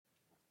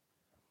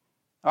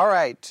All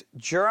right,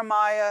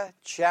 Jeremiah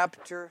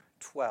chapter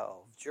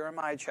 12.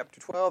 Jeremiah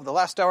chapter 12. The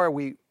last hour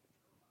we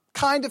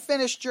kind of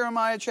finished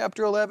Jeremiah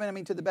chapter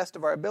 11, to the best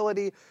of our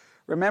ability.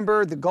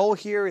 Remember, the goal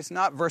here is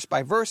not verse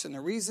by verse, and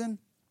the reason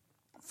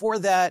for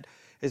that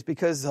is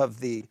because of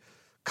the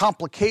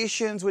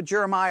complications with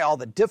Jeremiah, all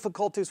the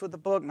difficulties with the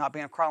book, not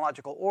being in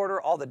chronological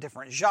order, all the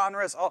different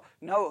genres,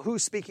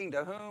 who's speaking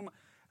to whom.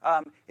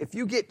 If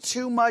you get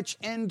too much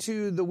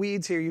into the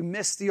weeds here, you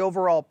miss the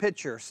overall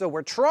picture. So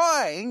we're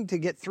trying to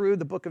get through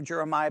the book of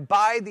Jeremiah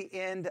by the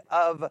end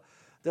of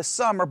the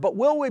summer. But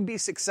will we be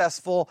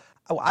successful?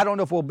 I don't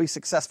know if we'll be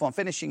successful in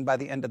finishing by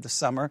the end of the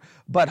summer.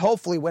 But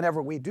hopefully,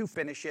 whenever we do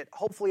finish it,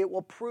 hopefully it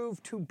will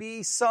prove to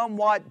be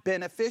somewhat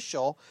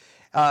beneficial.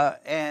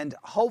 And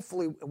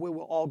hopefully we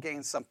will all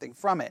gain something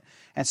from it.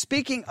 And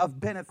speaking of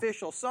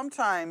beneficial,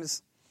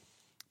 sometimes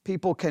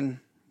people can,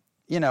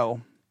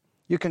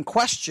 you can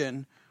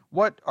question,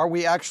 what are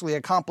we actually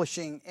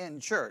accomplishing in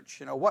church?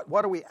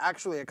 What are we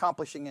actually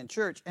accomplishing in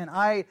church? And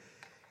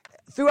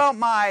throughout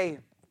my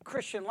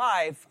Christian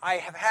life,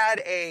 I've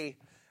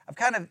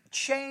kind of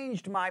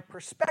changed my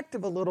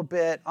perspective a little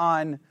bit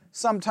on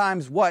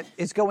sometimes what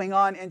is going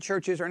on in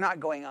churches or not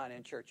going on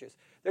in churches.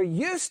 There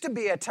used to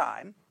be a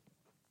time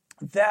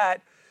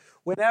that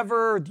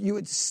whenever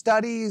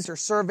studies or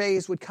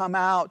surveys would come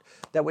out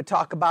that would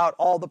talk about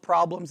all the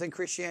problems in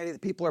Christianity,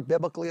 that people are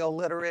biblically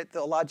illiterate,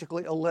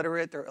 theologically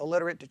illiterate, they're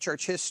illiterate to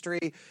church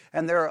history,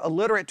 and they're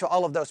illiterate to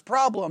all of those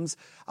problems,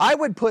 I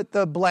would put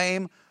the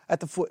blame at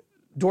the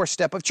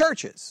doorstep of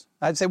churches.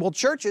 I'd say, well,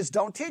 churches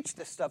don't teach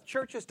this stuff.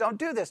 Churches don't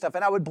do this stuff.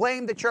 And I would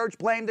blame the church,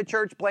 blame the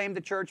church, blame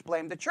the church,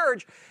 blame the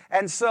church.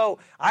 And so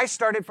I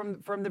started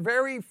from the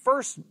very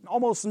first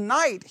almost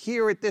night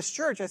here at this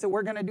church. I said,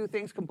 we're going to do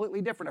things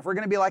completely different. If we're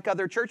going to be like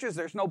other churches,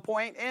 there's no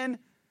point in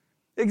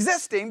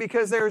existing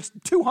because there's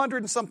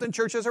 200 and something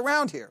churches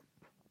around here.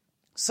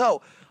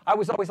 So I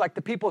was always like,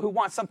 the people who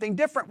want something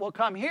different will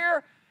come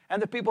here,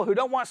 and the people who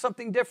don't want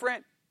something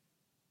different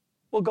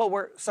will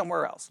go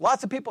somewhere else.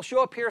 Lots of people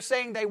show up here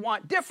saying they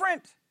want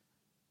different,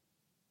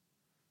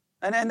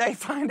 and then they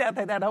find out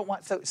that they don't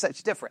want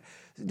such different.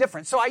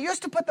 So I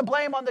used to put the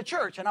blame on the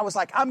church, and I was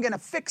like, I'm going to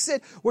fix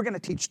it. We're going to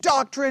teach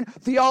doctrine,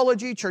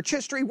 theology, church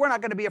history. We're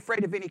not going to be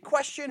afraid of any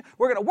question.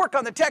 We're going to work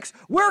on the text.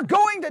 We're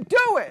going to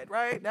do it,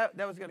 right? That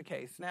was the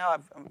case. Now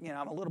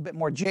I'm a little bit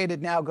more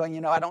jaded now,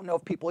 going, I don't know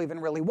if people even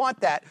really want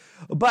that.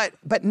 But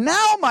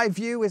now my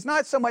view is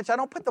not so much, I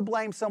don't put the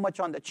blame so much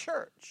on the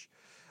church.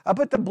 I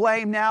put the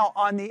blame now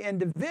on the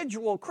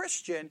individual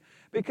Christian,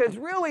 because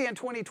really in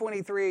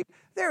 2023,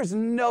 there's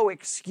no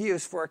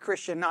excuse for a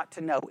Christian not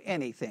to know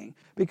anything,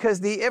 because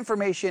the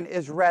information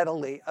is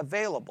readily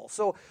available.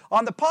 So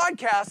on the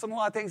podcast and a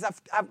lot of things,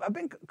 I've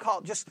been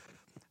called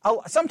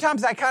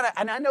sometimes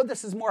and I know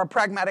this is more a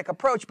pragmatic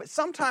approach, but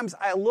sometimes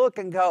I look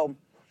and go,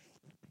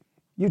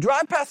 you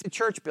drive past a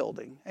church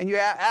building and you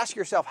ask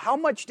yourself, how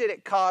much did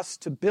it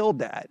cost to build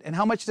that? And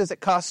how much does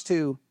it cost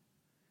to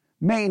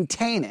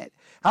maintain it?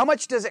 How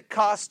much does it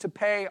cost to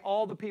pay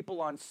all the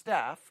people on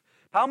staff?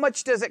 How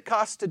much does it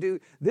cost to do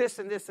this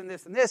and this and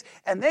this and this?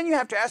 And then you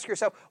have to ask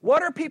yourself,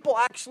 what are people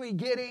actually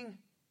getting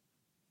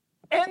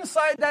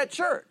inside that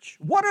church?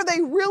 What are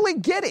they really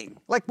getting?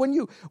 Like when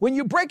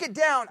you break it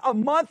down, a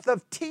month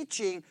of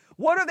teaching,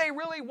 what are they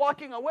really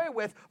walking away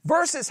with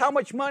versus how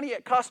much money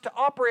it costs to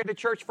operate a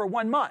church for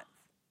 1 month?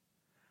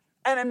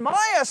 And in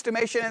my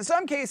estimation, in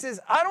some cases,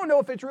 I don't know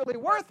if it's really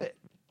worth it.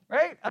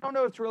 Right? I don't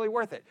know if it's really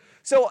worth it.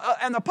 So,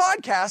 and the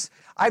podcast,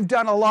 I've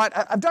done a lot.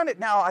 I've done it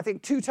now, I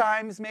think 2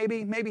 times,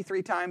 maybe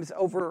 3 times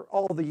over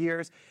all the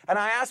years. And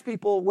I ask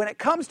people, when it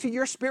comes to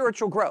your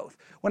spiritual growth,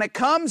 when it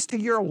comes to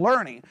your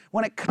learning,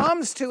 when it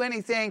comes to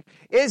anything,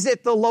 is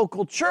it the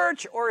local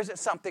church or is it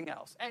something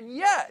else? And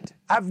yet,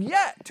 I've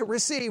yet to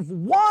receive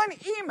one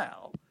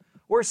email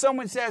where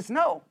someone says,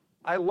 no,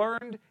 I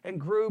learned and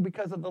grew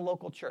because of the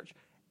local church.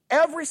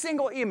 Every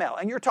single email,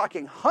 and you're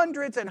talking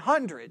hundreds and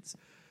hundreds,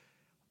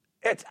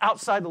 it's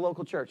outside the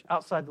local church,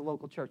 outside the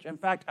local church. In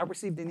fact, I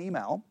received an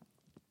email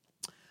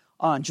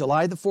on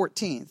July the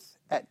 14th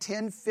at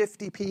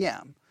 10:50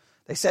 p.m.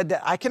 They said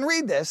that I can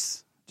read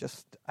this,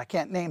 just I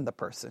can't name the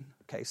person.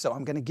 Okay, so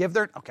I'm going to give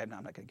I'm not going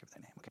to give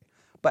their name. Okay,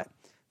 but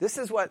this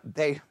is what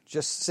they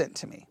just sent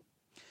to me.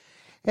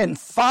 In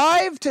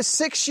 5 to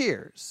 6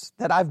 years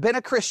that I've been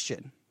a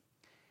Christian,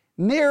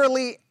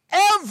 nearly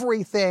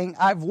everything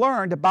I've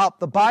learned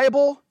about the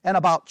Bible and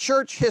about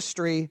church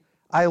history,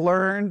 I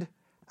learned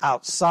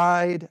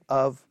outside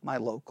of my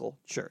local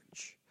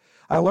church.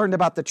 I learned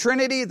about the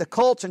Trinity, the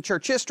cults, and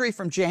church history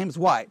from James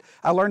White.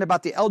 I learned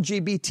about the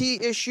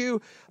LGBT issue,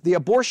 the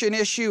abortion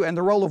issue, and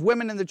the role of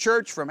women in the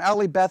church from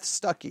Allie Beth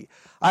Stuckey.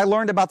 I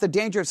learned about the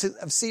danger of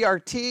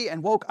CRT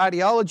and woke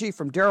ideology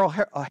from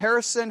Daryl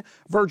Harrison,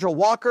 Virgil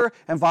Walker,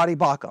 and Vadi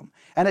Bakum.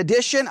 In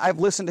addition, I've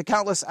listened to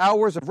countless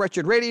hours of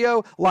Wretched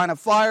Radio, Line of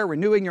Fire,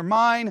 Renewing Your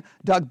Mind,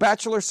 Doug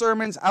Batchelor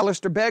sermons,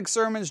 Alistair Begg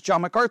sermons,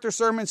 John MacArthur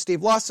sermons,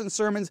 Steve Lawson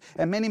sermons,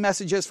 and many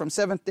messages from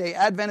Seventh-day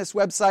Adventist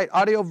website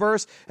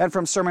Audioverse and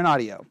from Sermon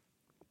Audio.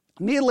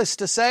 Needless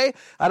to say,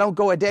 I don't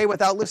go a day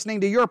without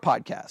listening to your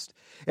podcast.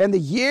 In the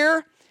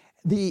year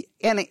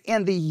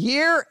in the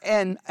year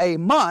and a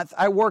month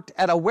I worked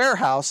at a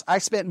warehouse, I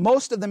spent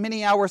most of the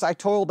many hours I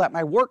toiled at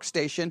my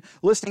workstation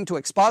listening to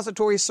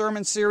expository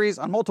sermon series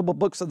on multiple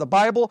books of the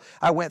Bible.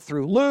 I went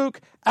through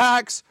Luke,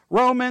 Acts,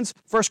 Romans,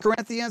 1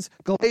 Corinthians,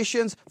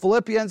 Galatians,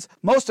 Philippians,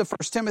 most of 1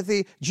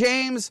 Timothy,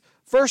 James,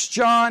 1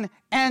 John,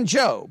 and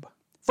Job.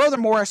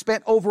 Furthermore, I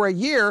spent over a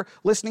year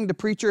listening to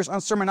preachers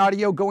on sermon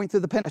audio going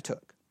through the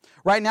Pentateuch.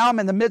 Right now, I'm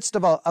in the midst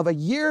of a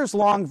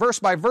years-long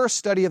verse-by-verse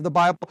study of the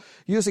Bible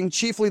using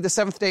chiefly the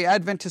Seventh-day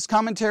Adventist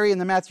commentary and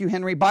the Matthew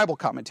Henry Bible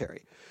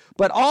commentary,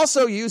 but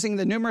also using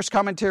the numerous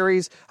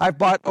commentaries I've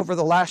bought over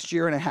the last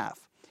year and a half.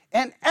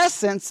 In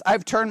essence,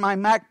 I've turned my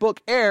MacBook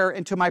Air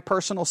into my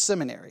personal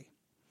seminary.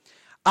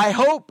 I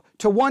hope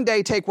to one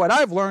day take what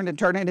I've learned and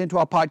turn it into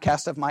a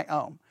podcast of my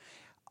own.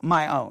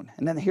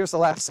 And then here's the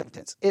last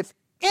sentence. If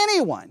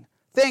anyone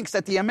thinks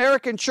that the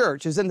American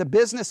church is in the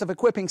business of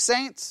equipping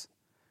saints,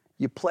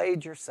 you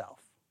played yourself.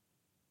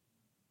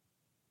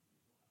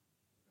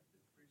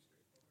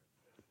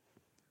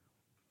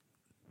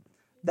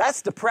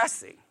 That's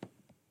depressing.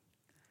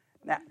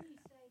 Now,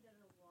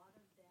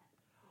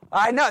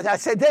 I know. I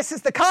said this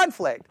is the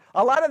conflict.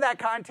 A lot of that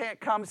content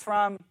comes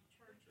from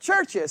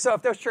churches. So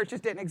if those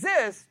churches didn't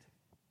exist,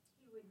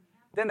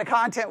 then the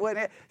content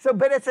wouldn't. So,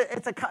 but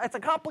it's a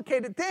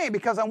complicated thing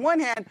because on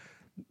one hand,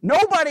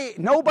 Nobody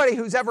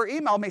who's ever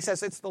emailed me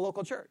says it's the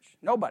local church.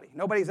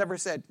 Nobody's ever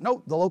said,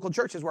 no, the local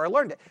church is where I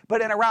learned it.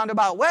 But in a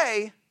roundabout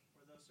way,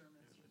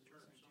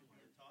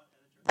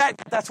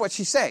 that's what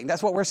she's saying.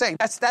 That's what we're saying.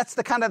 That's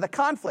the kind of the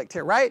conflict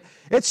here, right?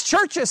 It's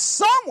churches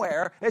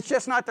somewhere. It's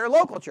just not their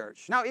local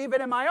church. Now,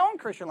 even in my own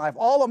Christian life,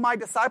 all of my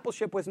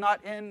discipleship was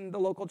not in the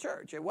local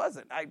church. It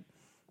wasn't. I'm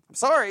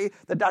sorry.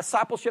 The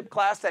discipleship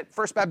class that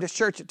First Baptist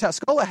Church at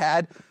Tuscola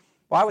had,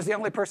 well, I was the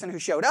only person who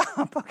showed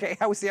up. Okay,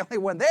 I was the only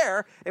one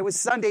there. It was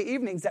Sunday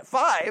evenings at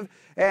 5,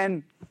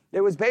 and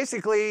it was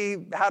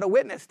basically how to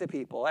witness to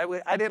people.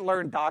 I didn't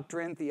learn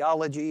doctrine,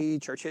 theology,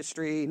 church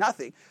history,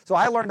 nothing. So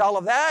I learned all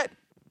of that.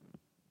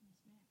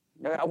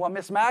 Well,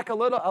 Miss Mack, a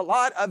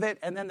lot of it,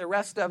 and then the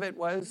rest of it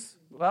was,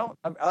 well,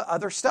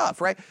 other stuff,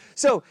 right?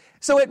 So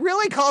it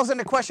really calls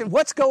into question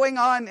what's going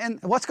on in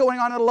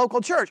a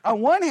local church.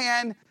 On one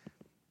hand,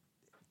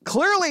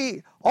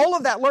 clearly all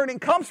of that learning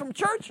comes from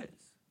churches.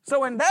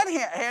 So in that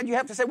hand, you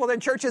have to say, well, then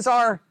churches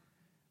are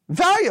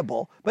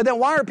valuable, but then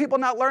why are people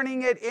not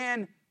learning it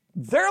in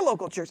their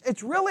local church?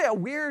 It's really a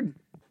weird,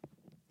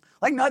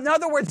 in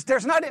other words,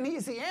 there's not an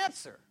easy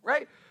answer,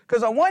 right?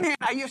 Because on one hand,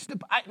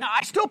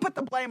 I still put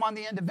the blame on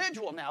the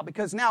individual now,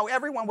 because now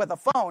everyone with a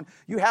phone,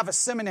 you have a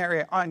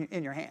seminary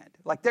in your hand.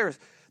 Like there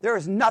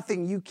is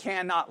nothing you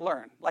cannot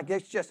learn. Like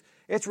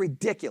it's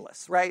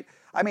ridiculous, right?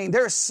 I mean,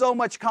 there's so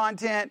much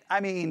content.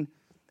 I mean,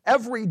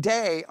 every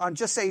day on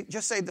just say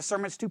the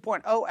Sermons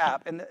 2.0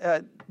 app, and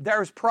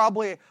there's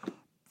probably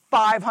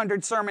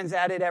 500 sermons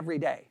added every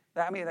day.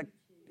 I mean,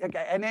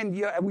 okay, and then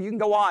you can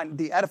go on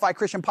the Edify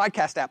Christian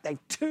Podcast app. They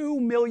have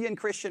 2 million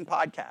Christian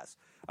podcasts.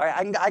 All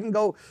right, I can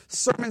go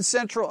Sermon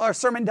Central or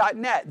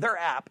Sermon.net, their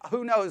app.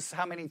 Who knows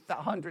how many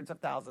hundreds of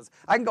thousands.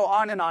 I can go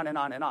on and on and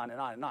on and on and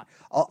on and on.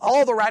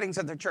 All the writings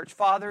of the church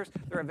fathers,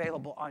 they're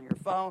available on your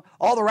phone.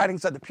 All the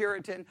writings of the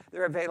Puritan,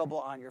 they're available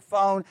on your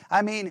phone.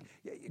 I mean,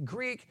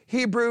 Greek,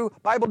 Hebrew,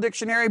 Bible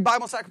dictionary,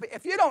 Bible encyclopedia.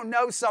 If you don't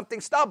know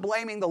something, stop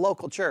blaming the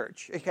local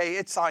church. Okay,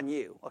 it's on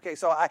you. Okay,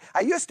 so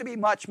I used to be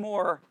much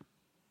more,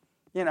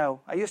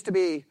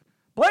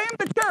 blame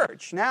the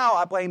church. Now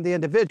I blame the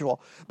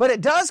individual. But it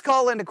does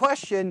call into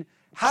question,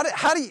 how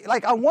do you,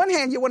 on one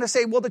hand, you want to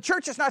say, well, the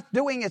church is not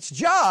doing its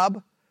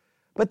job,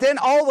 but then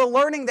all the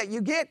learning that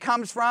you get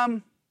comes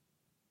from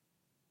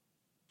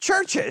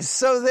churches.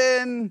 So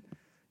then,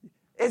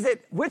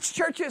 which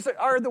churches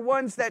are the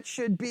ones that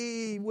should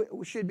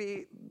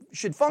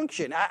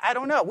function? I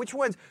don't know. Which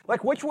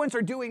ones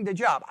are doing the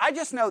job? I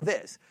just know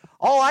this.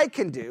 All I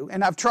can do,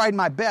 and I've tried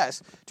my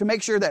best to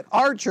make sure that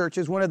our church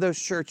is one of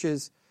those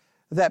churches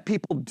that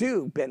people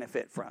do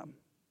benefit from,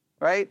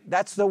 right?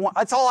 That's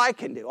all I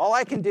can do. All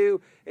I can do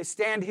is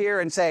stand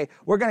here and say,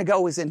 we're going to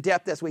go as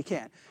in-depth as we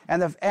can.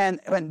 And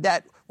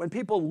when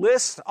people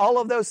list all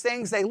of those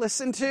things they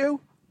listen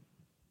to,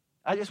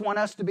 I just want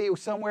us to be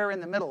somewhere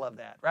in the middle of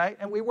that, right?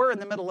 And we were in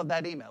the middle of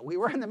that email. We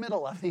were in the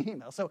middle of the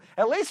email. So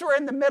at least we're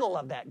in the middle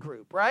of that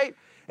group, right?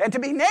 And to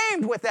be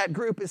named with that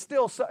group is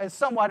still is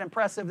somewhat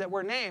impressive that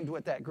we're named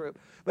with that group.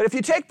 But if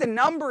you take the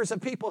numbers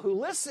of people who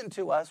listen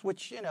to us,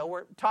 which,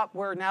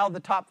 we're now the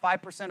top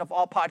 5% of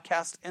all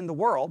podcasts in the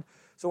world.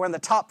 So we're in the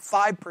top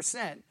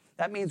 5%.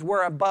 That means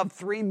we're above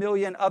 3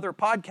 million other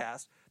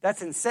podcasts.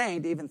 That's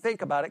insane to even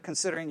think about it,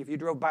 considering if you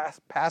drove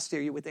past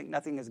here, you would think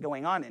nothing is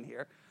going on in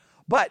here.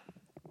 But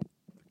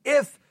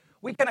if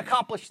we can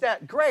accomplish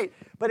that, great.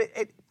 But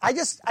I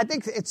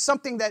think it's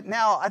something that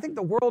now, I think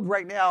the world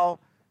right now,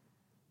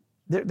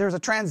 there's a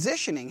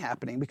transitioning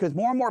happening because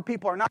more and more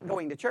people are not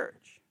going to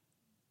church.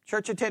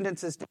 Church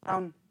attendance is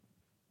down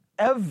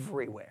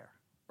everywhere,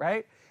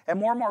 right? And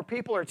more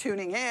people are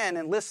tuning in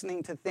and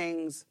listening to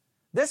things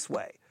this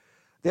way.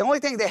 The only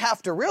thing they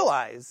have to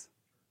realize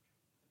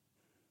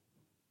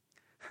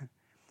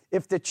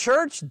if the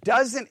church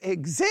doesn't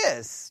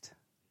exist,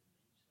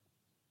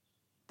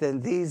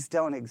 then these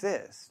don't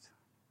exist.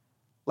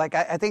 Like,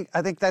 I think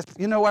that's,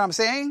 you know what I'm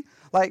saying?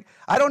 Like,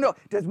 I don't know.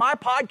 Does my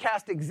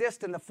podcast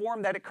exist in the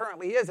form that it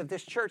currently is if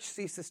this church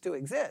ceases to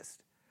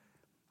exist?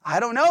 I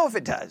don't know if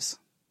it does.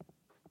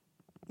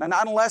 Now,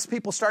 not unless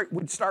people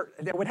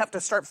would have to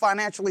start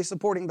financially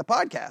supporting the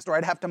podcast, or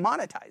I'd have to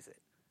monetize it,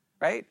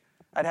 right?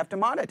 I'd have to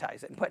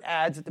monetize it and put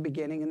ads at the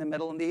beginning and the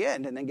middle and the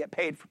end and then get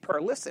paid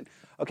per listen.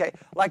 Okay,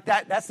 like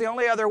that. That's the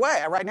only other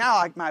way. Right now,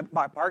 like my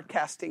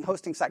podcasting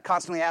hosting site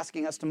constantly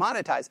asking us to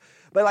monetize.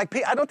 But like,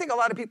 I don't think a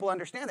lot of people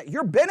understand that.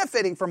 You're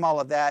benefiting from all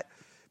of that.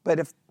 But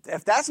if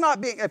that's not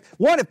being,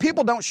 if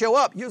people don't show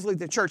up, usually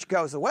the church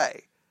goes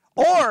away.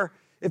 Or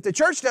if the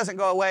church doesn't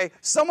go away,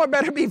 someone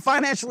better be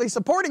financially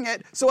supporting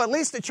it so at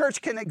least the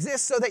church can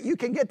exist so that you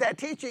can get that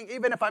teaching,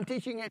 even if I'm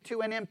teaching it to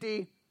an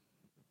empty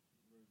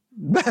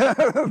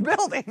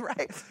building,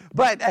 right?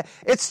 But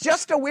it's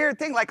just a weird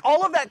thing. Like,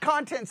 all of that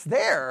content's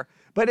there,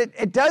 but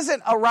it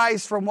doesn't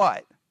arise from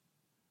what?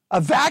 A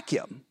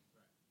vacuum,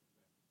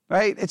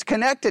 right? It's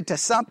connected to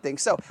something.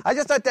 So I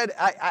just thought that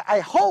I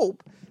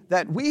hope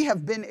that we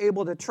have been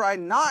able to try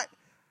not,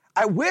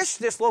 I wish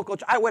this local,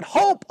 I would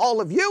hope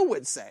all of you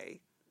would say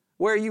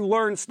where you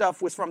learned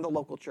stuff was from the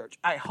local church.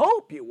 I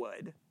hope you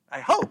would. I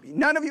hope.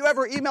 None of you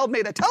ever emailed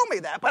me to tell me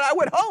that, but I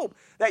would hope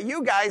that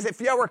you guys,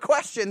 if you were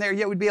questioned there,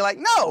 you would be like,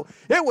 no,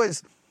 it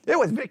was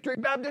Victory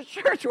Baptist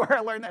Church where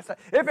I learned that stuff.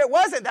 If it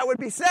wasn't, that would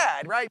be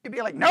sad, right? You'd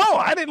be like, no,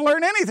 I didn't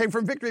learn anything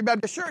from Victory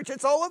Baptist Church.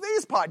 It's all of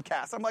these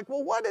podcasts. I'm like,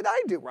 well, what did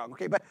I do wrong?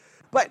 Okay, but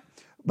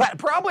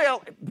probably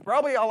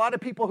a lot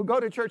of people who go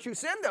to church who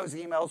send those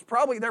emails,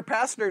 probably their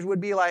pastors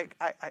would be like,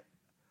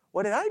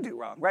 what did I do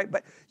wrong, right?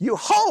 But you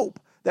hope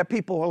that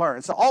people will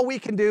learn. So all we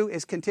can do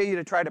is continue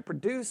to try to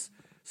produce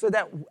so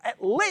that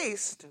at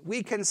least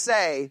we can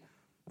say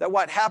that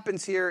what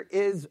happens here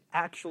is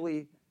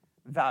actually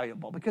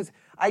valuable. Because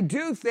I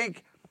do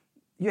think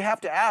you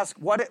have to ask,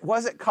 what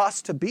it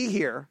cost to be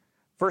here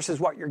versus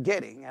what you're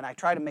getting? And I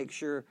try to make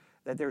sure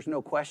that there's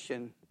no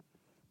question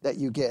that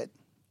you get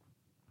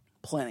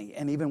plenty.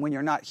 And even when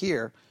you're not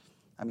here,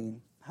 I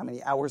mean, how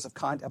many hours of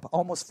content?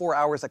 Almost 4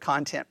 hours of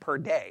content per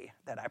day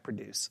that I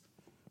produce.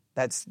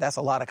 That's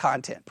a lot of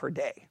content per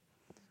day.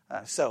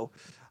 So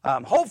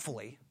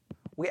hopefully,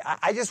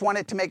 I just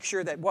wanted to make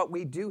sure that what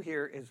we do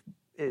here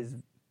is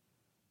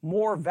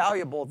more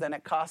valuable than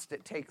it costs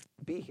it takes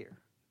to be here,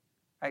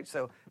 right?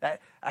 So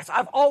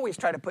I've always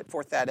tried to put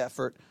forth that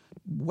effort,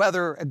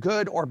 whether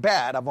good or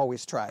bad. I've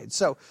always tried.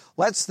 So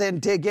let's then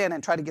dig in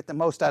and try to get the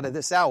most out of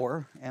this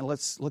hour, and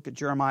let's look at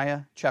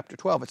Jeremiah chapter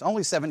 12. It's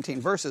only 17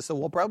 verses, so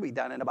we'll probably be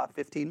done in about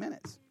 15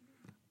 minutes.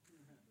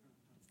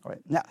 All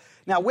right.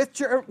 Now with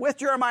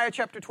Jeremiah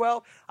chapter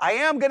 12, I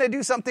am going to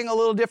do something a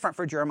little different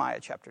for Jeremiah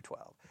chapter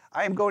 12.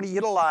 I am going to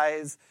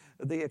utilize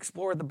the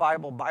Explore the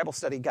Bible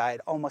study guide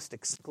almost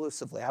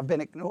exclusively. I've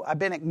been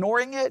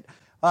ignoring it,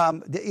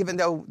 even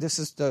though this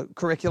is the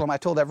curriculum I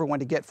told everyone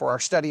to get for our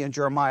study in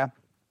Jeremiah.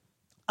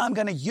 I'm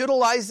going to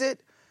utilize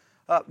it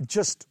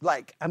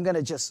I'm going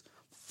to just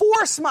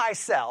force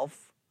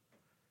myself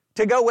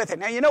to go with it.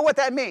 Now, you know what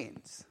that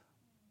means.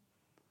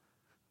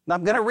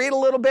 I'm going to read a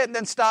little bit and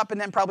then stop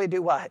and then probably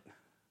do what?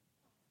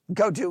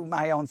 Go do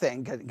my own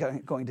thing,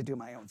 going to do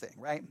my own thing,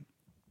 right?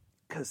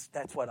 Because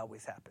that's what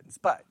always happens.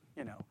 But,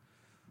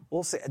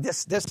 we'll see.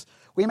 This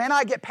we may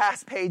not get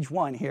past page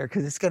 1 here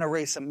because it's going to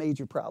raise some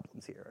major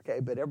problems here,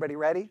 okay? But everybody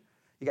ready?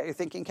 You got your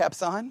thinking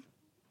caps on?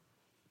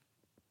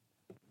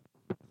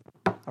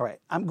 All right.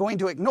 I'm going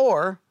to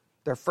ignore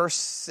their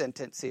first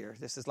sentence here.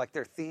 This is like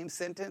their theme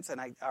sentence,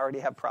 and I already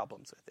have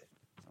problems with it.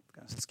 So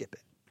I'm going to skip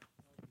it.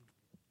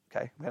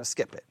 Okay? I'm going to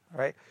skip it, all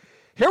right?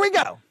 Here we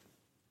go.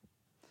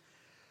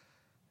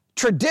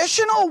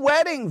 Traditional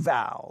wedding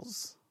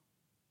vows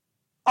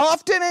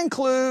often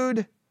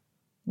include,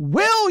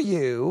 will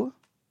you,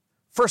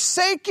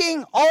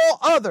 forsaking all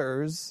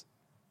others,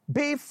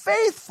 be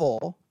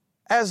faithful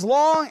as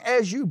long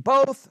as you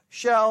both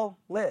shall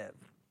live?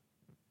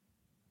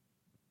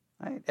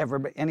 Right?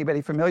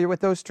 Anybody familiar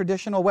with those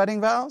traditional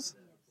wedding vows?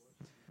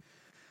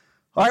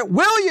 All right,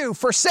 will you,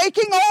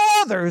 forsaking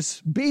all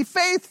others, be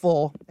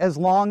faithful as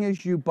long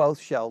as you both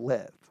shall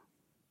live?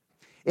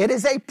 It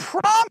is a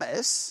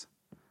promise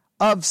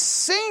of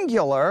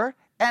singular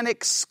and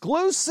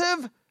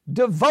exclusive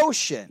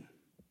devotion.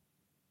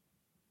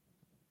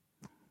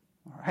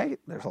 All right,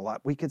 there's a lot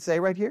we could say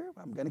right here.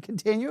 I'm going to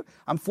continue.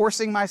 I'm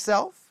forcing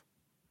myself.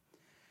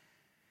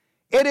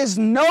 It is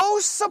no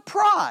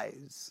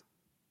surprise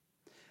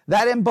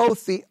that in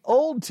both the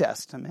Old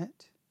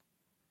Testament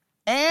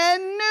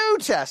and New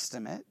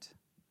Testament,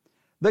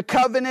 the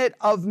covenant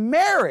of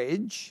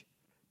marriage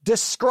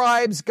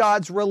describes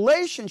God's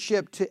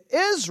relationship to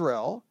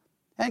Israel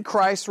and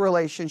Christ's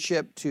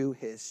relationship to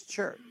his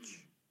church.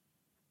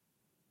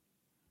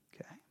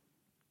 Okay.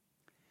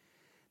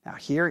 Now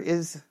here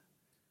is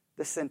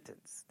the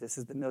sentence. This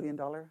is the $1 million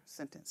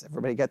sentence.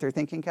 Everybody got their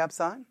thinking caps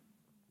on?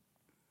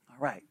 All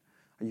right.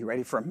 Are you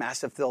ready for a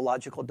massive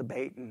theological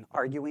debate and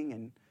arguing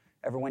and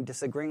everyone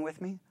disagreeing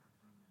with me?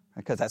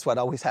 Because that's what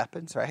always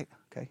happens, right?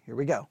 Okay, here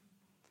we go.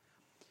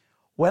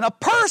 When a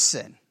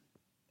person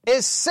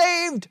is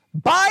saved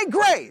by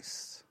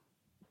grace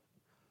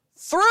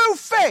through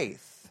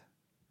faith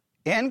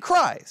in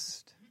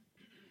Christ,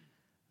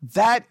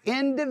 that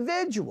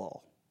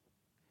individual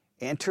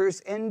enters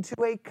into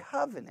a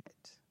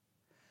covenant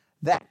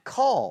that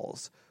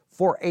calls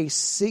for a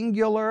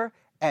singular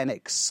and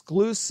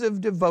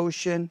exclusive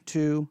devotion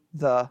to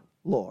the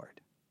Lord.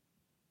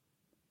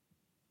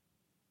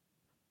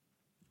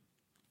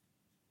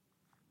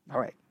 All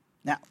right.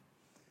 Now,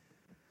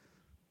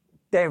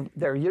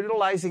 they're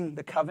utilizing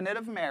the covenant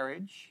of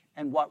marriage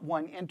and what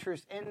one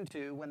enters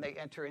into when they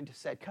enter into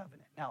said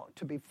covenant. Now,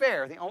 to be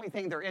fair, the only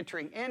thing they're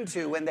entering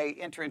into when they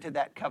enter into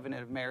that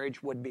covenant of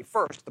marriage would be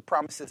first the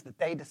promises that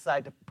they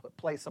decide to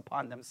place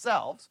upon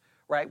themselves,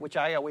 right? Which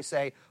I always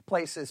say,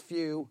 place as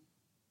few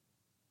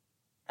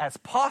as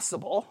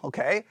possible,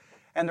 okay?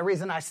 And the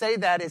reason I say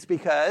that is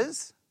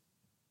because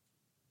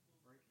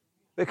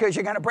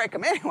you're going to break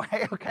them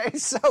anyway, okay?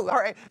 So, all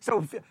right.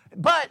 So,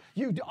 but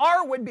you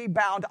would be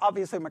bound,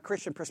 obviously, from a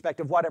Christian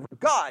perspective, whatever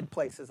God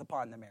places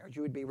upon the marriage.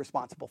 You would be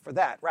responsible for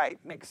that, right?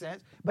 Makes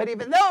sense? But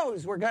even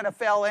those were going to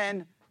fail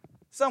in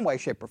some way,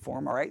 shape, or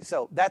form, all right?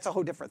 So that's a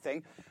whole different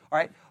thing, all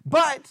right?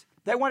 But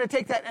they want to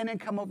take that and then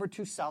come over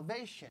to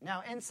salvation.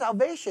 Now, in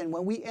salvation,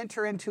 when we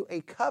enter into a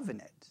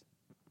covenant,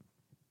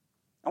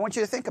 I want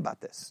you to think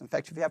about this. In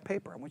fact, if you have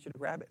paper, I want you to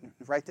grab it and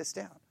write this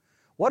down.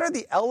 What are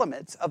the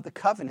elements of the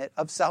covenant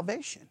of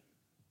salvation?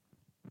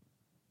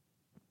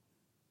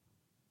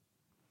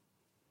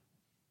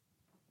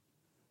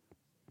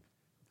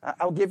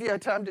 I'll give you a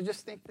time to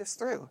just think this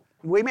through.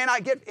 We may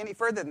not get any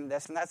further than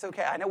this, and that's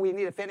okay. I know we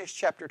need to finish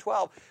chapter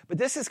 12, but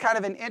this is kind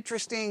of an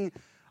interesting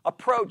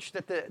approach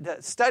that the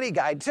study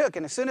guide took.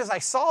 And as soon as I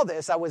saw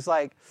this, I was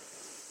like,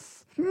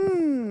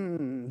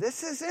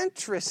 this is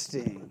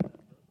interesting.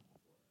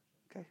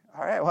 Okay,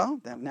 all right, well,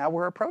 now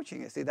we're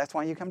approaching it. See, that's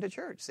why you come to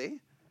church, see?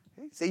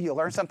 Okay. See, you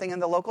learn something in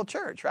the local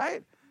church,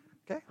 right?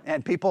 Okay,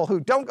 and people who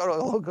don't go to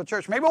the local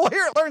church, maybe we'll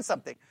learn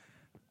something.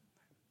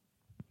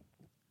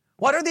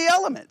 What are the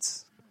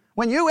elements?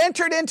 When you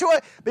entered into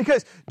it,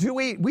 because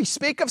we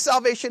speak of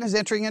salvation as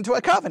entering into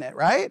a covenant,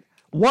 right?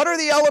 What are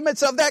the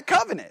elements of that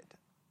covenant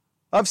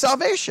of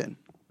salvation?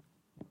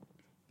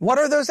 What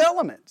are those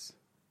elements?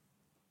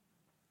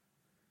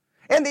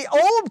 In the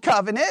old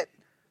covenant,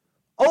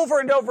 over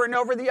and over and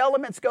over, the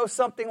elements go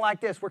something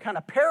like this. We're kind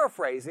of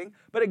paraphrasing,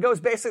 but it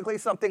goes basically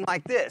something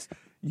like this.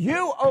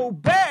 You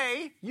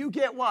obey, you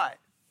get what?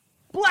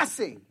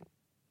 Blessing.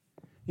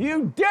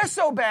 You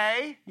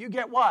disobey, you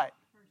get what?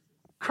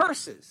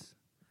 Curses.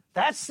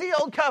 That's the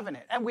old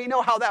covenant. And we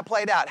know how that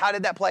played out. How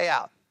did that play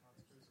out?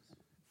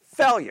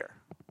 Failure.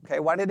 Okay,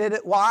 why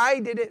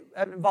did it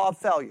involve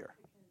failure?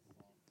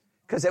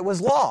 Because it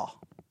was law.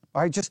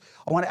 All right,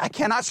 I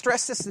cannot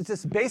stress this. It's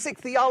just basic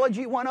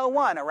theology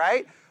 101, all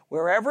right?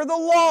 Wherever the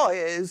law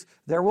is,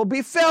 there will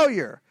be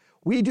failure.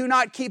 We do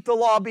not keep the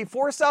law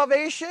before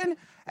salvation,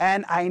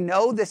 and I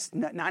know this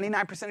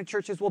 99% of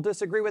churches will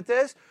disagree with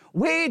this.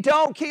 We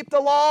don't keep the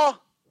law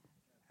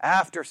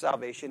after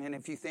salvation, and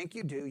if you think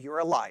you do, you're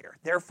a liar.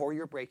 Therefore,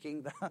 you're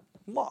breaking the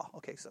law.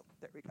 Okay, so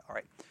there we go. All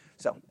right.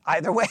 So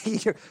either way,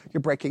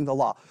 you're breaking the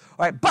law.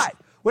 All right, but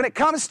when it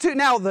comes to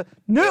now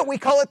we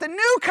call it the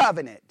new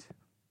covenant.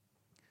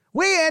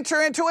 We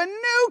enter into a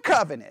new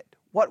covenant.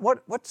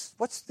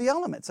 What's the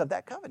elements of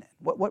that covenant?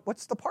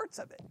 What's the parts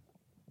of it?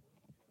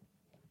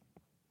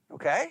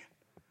 Okay.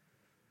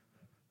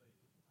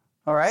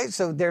 All right.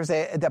 So there's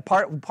the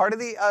part of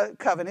the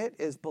covenant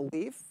is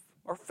belief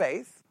or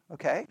faith.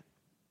 Okay.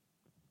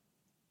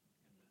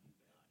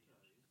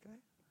 Okay.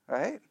 All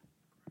right.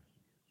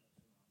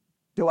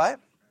 Do what?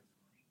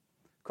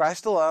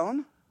 Christ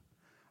alone.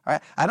 All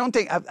right.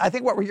 I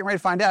think what we're getting ready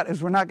to find out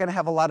is we're not going to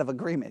have a lot of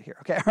agreement here.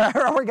 Okay.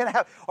 We're going to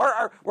have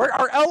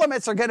our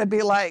elements are going to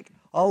be like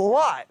a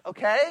lot,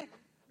 okay?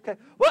 Okay.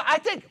 Well, I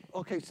think,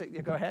 okay, so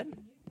you go ahead.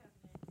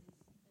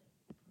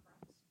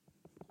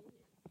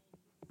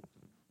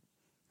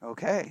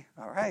 Okay,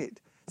 all right.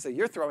 So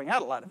you're throwing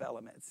out a lot of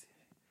elements.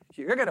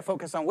 You're going to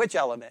focus on which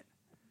element?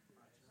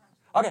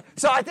 Okay,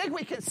 so I think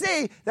we can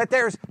see that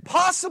there's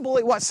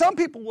possibly, what some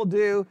people will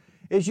do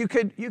is you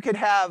could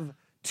have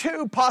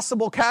two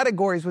possible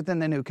categories within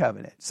the new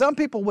covenant. Some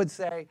people would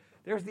say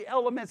there's the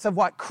elements of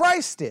what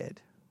Christ did,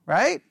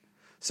 right?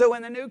 So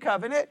in the new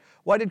covenant,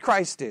 what did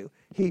Christ do?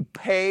 He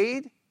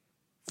paid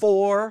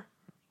for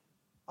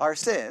our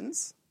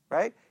sins,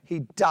 right? He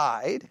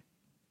died,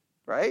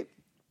 right?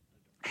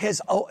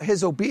 His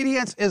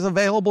obedience is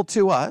available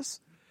to us.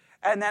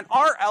 And then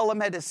our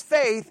element is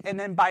faith. And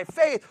then by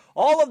faith,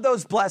 all of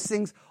those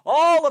blessings,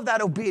 all of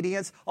that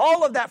obedience,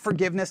 all of that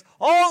forgiveness,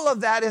 all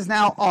of that is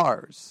now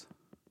ours.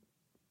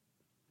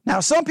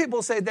 Now, some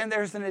people say then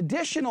there's an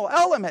additional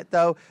element,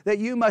 though, that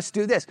you must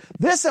do this.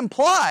 This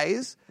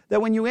implies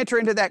that when you enter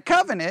into that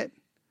covenant,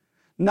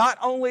 not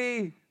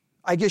only,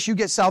 I guess, you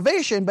get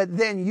salvation, but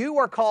then you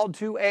are called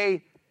to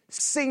a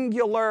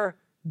singular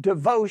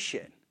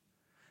devotion.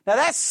 Now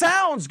that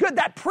sounds good.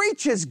 That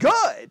preaches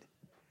good.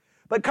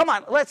 But come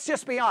on, let's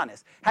just be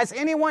honest. Has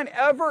anyone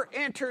ever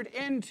entered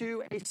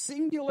into a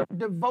singular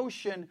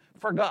devotion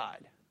for God?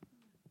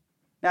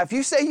 Now, if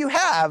you say you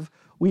have,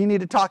 we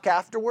need to talk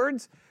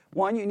afterwards.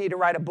 One, you need to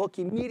write a book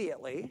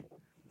immediately.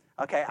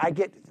 Okay, I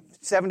get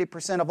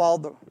 70% of all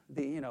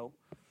the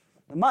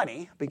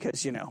money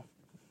because,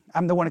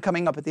 I'm the one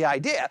coming up with the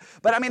idea.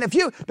 But I mean, if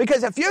you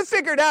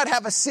figured out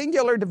have a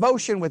singular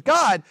devotion with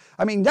God,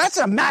 I mean, that's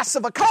a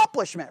massive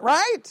accomplishment,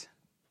 right?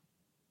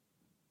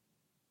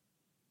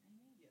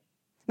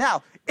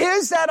 Now,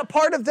 is that a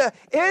part of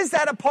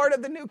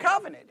the new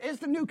covenant? Does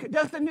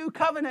the new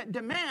covenant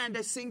demand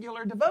a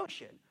singular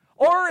devotion?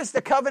 Or is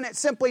the covenant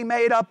simply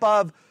made up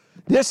of,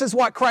 this is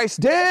what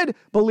Christ did,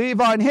 believe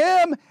on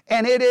him,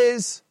 and it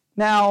is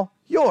now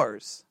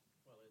yours?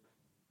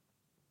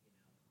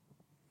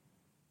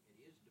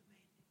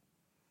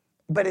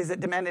 But is it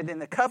demanded in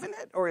the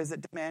covenant, or is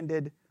it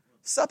demanded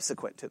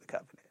subsequent to the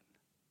covenant?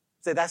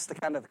 So that's the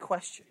kind of the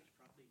question.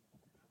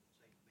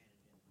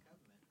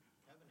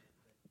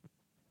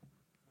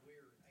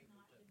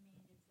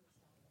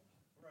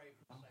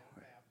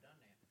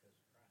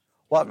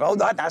 Well,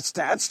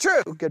 that's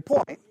true. Good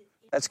point.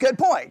 That's a good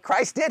point.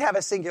 Christ did have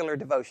a singular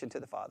devotion to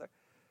the Father.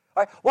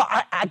 All right. Well,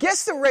 I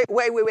guess the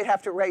way we would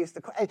have to raise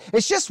the question,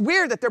 it's just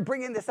weird that they're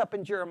bringing this up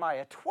in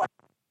Jeremiah 12.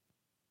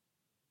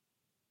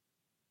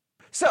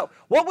 So,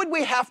 what would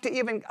we have to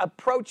even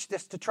approach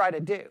this to try to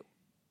do?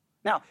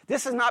 Now,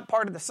 this is not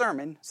part of the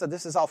sermon, so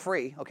this is all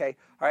free, okay?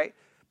 All right.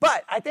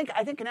 But I think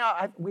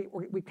now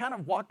we kind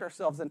of walked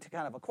ourselves into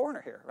kind of a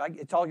corner here, right?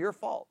 It's all your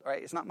fault,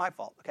 right? It's not my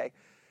fault, okay?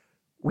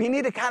 We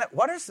need to kind of,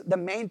 what are the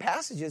main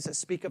passages that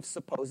speak of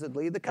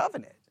supposedly the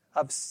covenant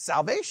of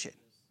salvation?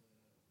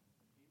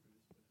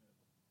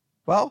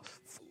 Well,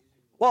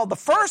 the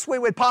first we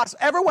would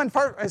everyone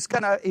first is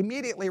going to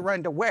immediately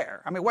run to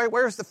where? I mean,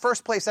 where's the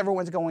first place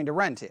everyone's going to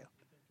run to?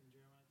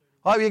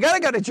 Well, you got to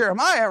go to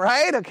Jeremiah,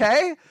 right?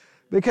 Okay,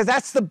 because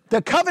that's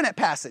the covenant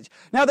passage.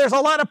 Now, there's a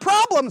lot of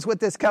problems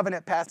with this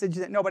covenant passage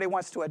that nobody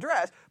wants to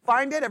address.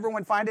 Find it,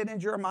 everyone find it in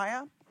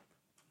Jeremiah.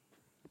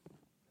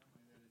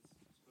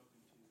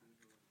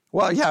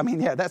 Well, yeah,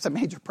 that's a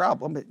major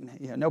problem, but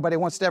nobody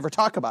wants to ever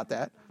talk about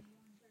that.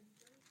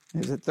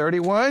 Is it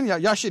 31? Yeah,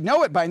 y'all should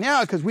know it by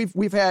now because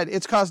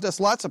it's caused us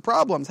lots of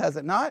problems, has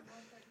it not?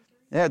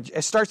 Yeah,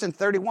 it starts in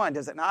 31,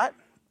 does it not?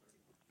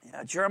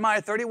 Yeah,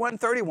 Jeremiah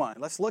 31:31.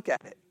 Let's look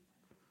at it.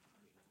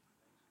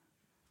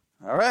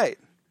 All right.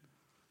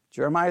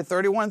 Jeremiah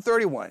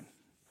 31:31.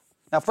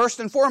 Now, first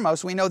and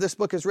foremost, we know this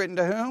book is written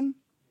to whom?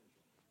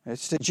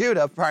 It's to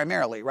Judah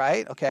primarily,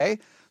 right? Okay.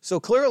 So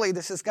clearly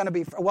this is going to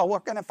be, we're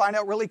going to find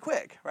out really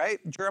quick, right?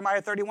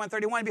 Jeremiah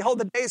 31:31. Behold,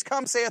 the days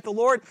come, saith the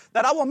Lord,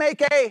 that I will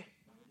make a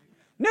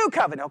new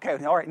covenant.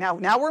 Okay, all right. Now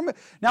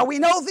we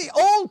know the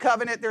old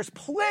covenant. There's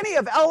plenty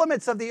of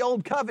elements of the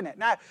old covenant.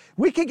 Now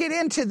we could get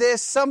into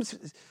this.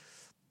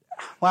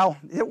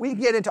 We can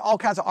get into all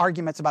kinds of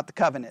arguments about the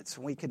covenants.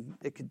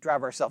 It could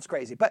drive ourselves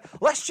crazy. But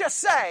let's just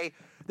say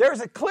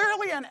there's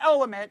clearly an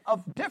element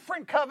of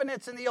different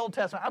covenants in the Old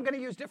Testament. I'm going to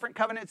use different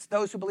covenants.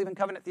 Those who believe in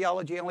covenant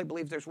theology only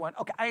believe there's one.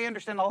 Okay, I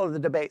understand all of the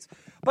debates.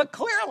 But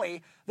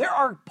clearly, there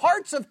are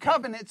parts of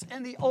covenants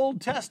in the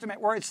Old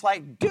Testament where it's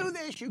like, do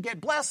this, you get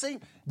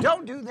blessing.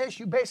 Don't do this,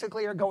 you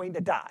basically are going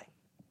to die.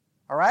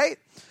 All right?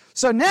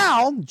 So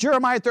now,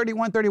 Jeremiah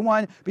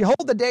 31:31,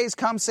 behold, the days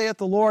come, saith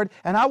the Lord,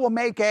 and I will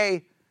make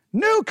a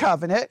new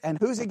covenant. And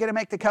who's he going to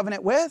make the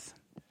covenant with?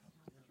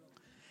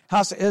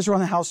 House of Israel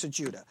and the house of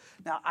Judah.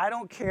 Now, I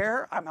don't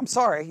care. I'm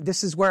sorry.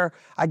 This is where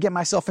I get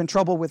myself in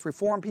trouble with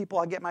Reform people.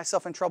 I get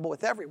myself in trouble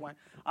with everyone.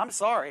 I'm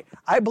sorry.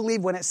 I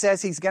believe when it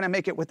says he's going to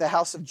make it with the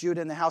house of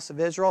Judah and the house of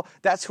Israel,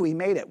 that's who he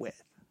made it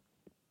with.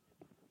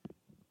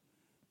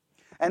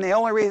 And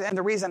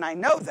the reason I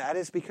know that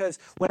is because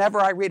whenever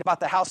I read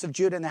about the house of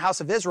Judah and the house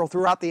of Israel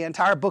throughout the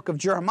entire book of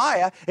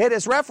Jeremiah, it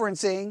is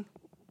referencing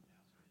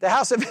the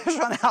house of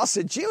Israel and the house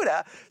of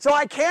Judah. So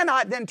I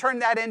cannot then turn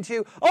that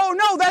into, oh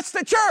no, that's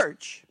the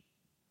church.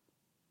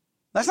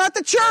 That's not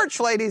the church,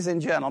 ladies and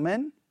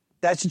gentlemen.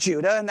 That's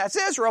Judah and that's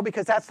Israel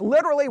because that's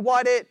literally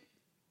what it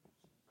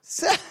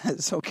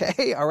says,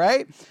 okay? All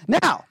right?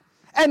 Now,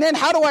 and then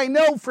how do I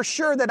know for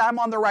sure that I'm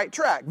on the right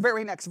track?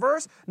 Very next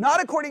verse.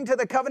 Not according to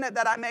the covenant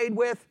that I made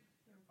with.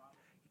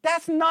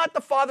 That's not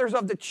the fathers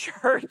of the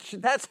church.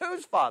 That's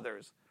whose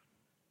fathers?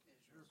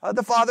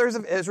 The fathers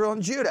of Israel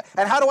and Judah.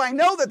 And how do I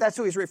know that that's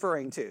who he's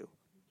referring to?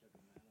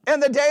 In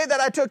the day that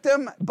I took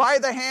them by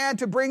the hand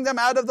to bring them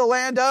out of the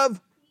land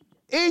of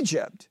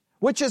Egypt,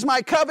 which is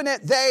my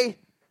covenant they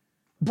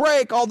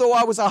break, although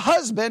I was a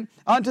husband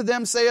unto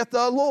them, saith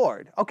the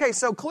Lord. Okay,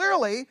 so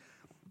clearly,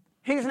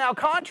 he's now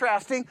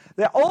contrasting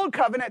the old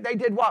covenant. They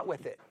did what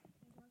with it?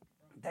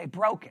 They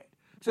broke it.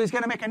 So he's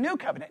going to make a new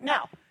covenant.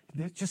 Now,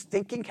 just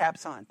thinking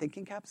caps on.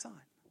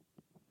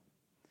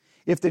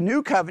 If the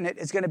new covenant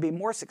is going to be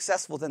more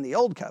successful than the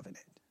old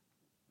covenant,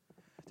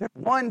 there's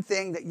one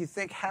thing that you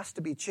think has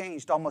to be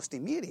changed almost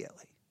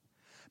immediately.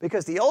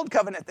 Because the old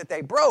covenant that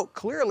they broke,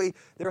 clearly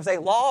there's a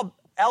law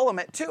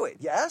element to it,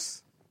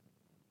 yes?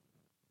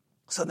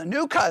 So the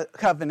new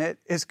covenant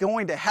is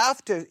going to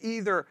have to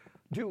either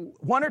do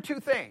one or two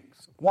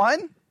things.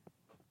 One,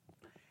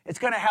 it's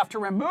going to have to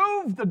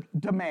remove the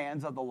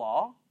demands of the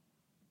law,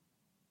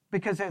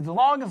 because as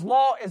long as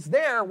law is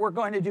there, we're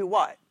going to do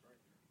what?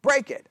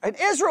 Break it. And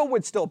Israel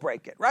would still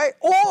break it, right?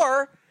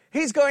 Or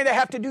he's going to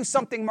have to do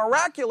something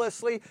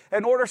miraculously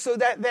in order so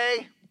that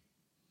they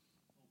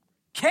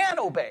can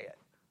obey it.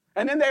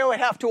 And then they would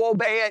have to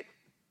obey it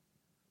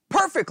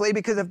perfectly,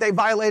 because if they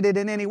violated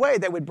in any way,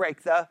 they would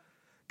break the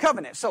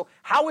covenant. So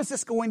how is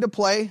this going to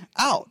play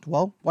out?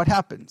 Well, what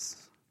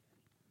happens?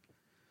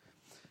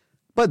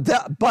 But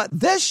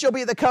this shall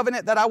be the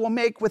covenant that I will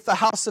make with the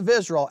house of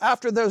Israel.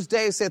 After those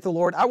days, saith the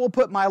Lord, I will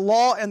put my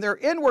law in their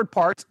inward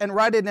parts and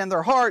write it in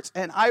their hearts,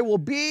 and I will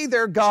be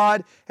their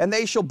God, and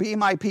they shall be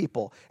my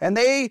people. And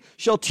they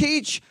shall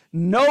teach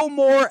no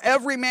more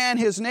every man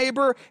his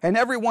neighbor and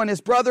everyone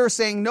his brother,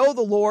 saying, Know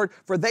the Lord,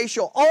 for they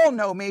shall all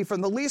know me, from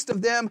the least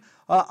of them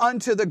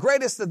unto the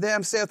greatest of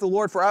them, saith the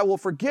Lord, for I will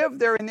forgive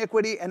their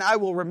iniquity, and I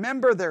will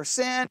remember their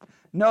sin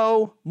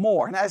no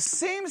more. And that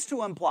seems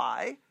to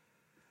imply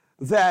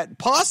that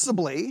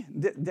possibly,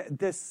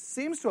 this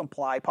seems to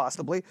imply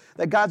possibly,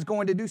 that God's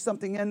going to do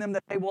something in them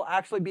that they will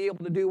actually be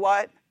able to do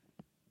what?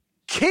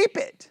 Keep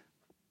it.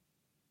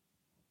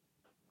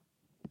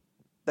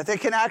 That they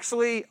can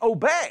actually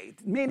obey,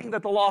 meaning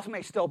that the laws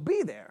may still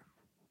be there.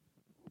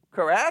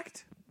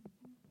 Correct?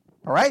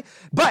 All right?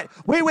 But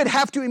we would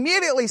have to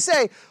immediately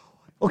say,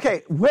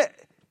 okay,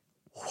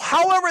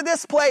 however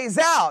this plays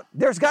out,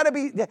 there's got to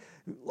be,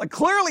 like,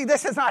 clearly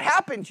this has not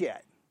happened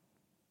yet.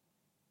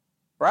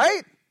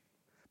 Right?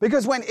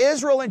 Because when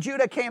Israel and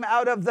Judah came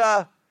out of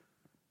not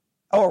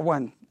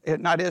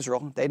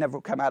Israel, they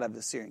never come out of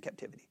the Syrian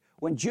captivity.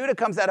 When Judah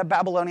comes out of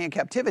Babylonian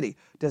captivity,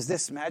 does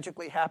this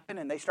magically happen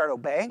and they start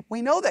obeying?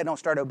 We know they don't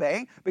start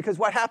obeying, because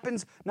what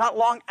happens not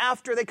long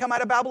after they come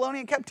out of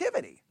Babylonian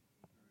captivity?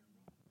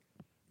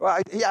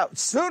 Well, yeah,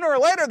 sooner or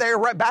later they're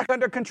right back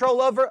under control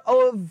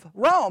of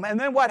Rome. And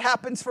then what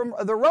happens from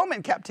the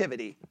Roman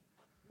captivity?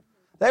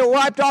 They were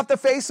wiped off the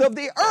face of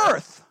the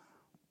earth.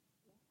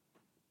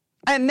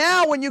 And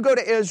now when you go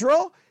to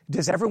Israel,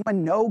 does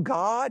everyone know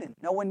God and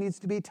no one needs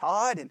to be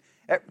taught?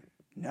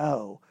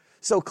 No.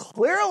 So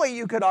clearly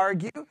you could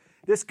argue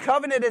this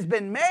covenant has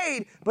been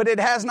made, but it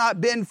has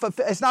not been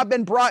it's not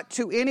been brought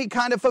to any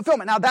kind of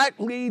fulfillment. Now that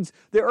leads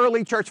the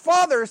early church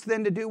fathers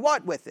then to do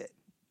what with it?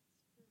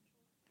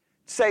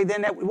 Say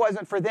then that it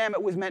wasn't for them,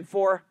 it was meant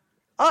for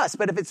us.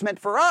 But if it's meant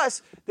for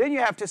us, then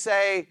you have to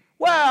say,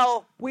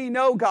 well, we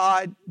know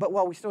God, but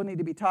we still need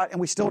to be taught and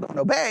we still don't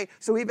obey.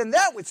 So even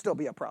that would still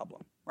be a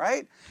problem.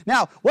 Right?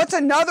 Now, what's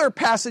another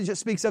passage that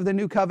speaks of the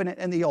new covenant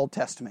in the Old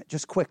Testament?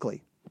 Just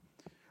quickly.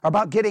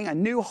 About getting a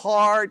new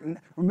heart and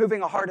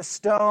removing a heart of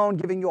stone,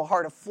 giving you a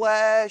heart of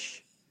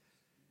flesh.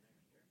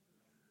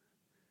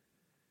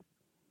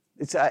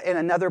 It's in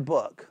another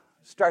book.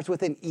 Starts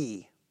with an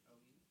E.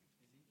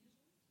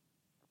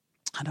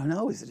 I don't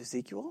know. Is it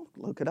Ezekiel?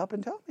 Look it up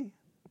and tell me.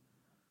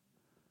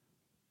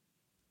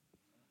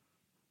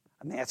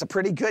 I mean, that's a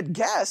pretty good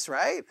guess,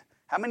 right?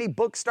 How many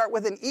books start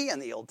with an E in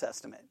the Old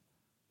Testament?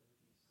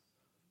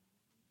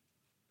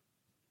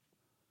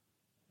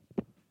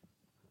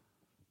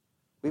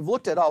 We've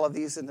looked at all of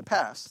these in the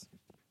past.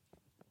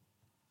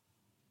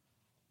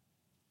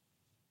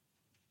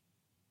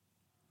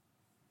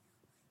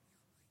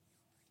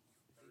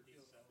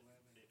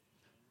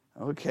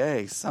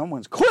 Okay,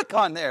 someone's quick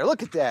on there.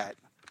 Look at that.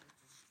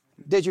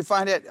 Did you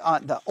find it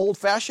on the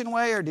old-fashioned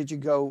way, or did you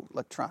go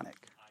electronic?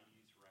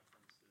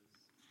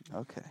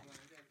 Okay.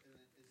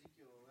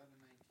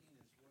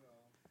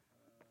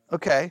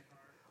 Okay.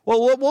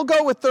 Well, we'll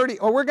go with 30,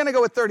 or we're going to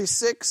go with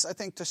 36, I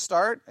think, to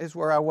start, is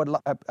where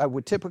I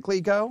would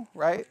typically go,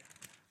 right?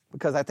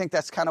 Because I think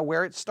that's kind of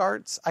where it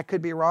starts. I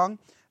could be wrong.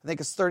 I think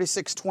it's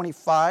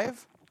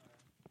 36:25.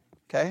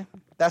 Okay?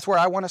 That's where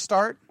I want to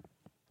start,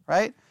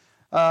 right?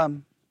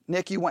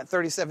 Nick, you went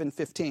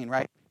 37:15,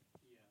 right?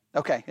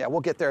 Okay, yeah,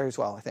 we'll get there as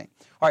well, I think.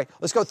 All right,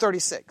 let's go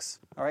 36.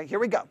 All right, here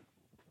we go.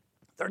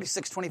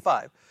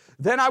 36:25.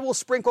 Then I will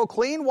sprinkle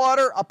clean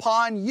water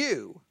upon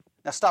you.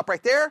 Now stop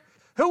right there.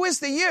 Who is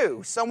the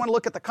you? Someone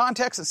look at the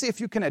context and see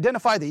if you can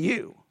identify the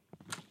you.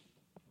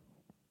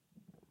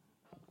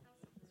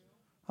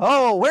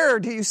 Oh, where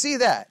do you see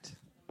that?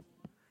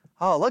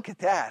 Oh, look at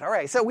that. All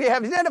right, so we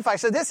have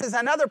identified. So this is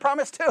another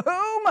promise to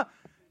whom?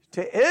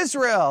 To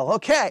Israel.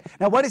 Okay,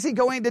 now what is he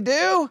going to do?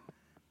 You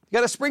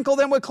got to sprinkle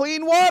them with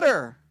clean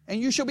water.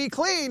 And you shall be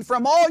clean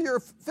from all your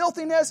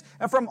filthiness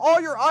and from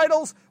all your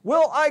idols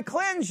will I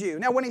cleanse you.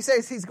 Now when he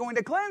says he's going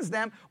to cleanse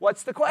them,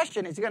 what's the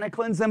question? Is he going to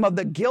cleanse them of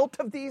the guilt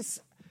of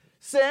these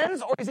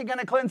sins, or is he going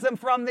to cleanse them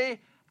from the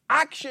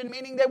action,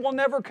 meaning they will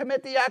never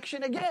commit the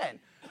action again?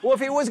 Well,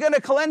 if he was going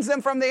to cleanse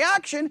them from the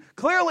action,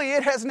 clearly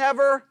it has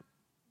never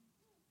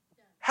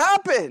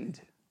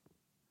happened.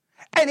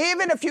 And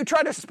even if you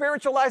try to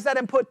spiritualize that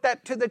and put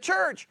that to the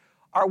church,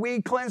 are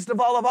we cleansed of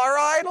all of our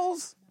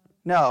idols?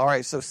 No. All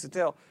right, so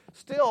still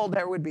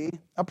there would be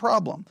a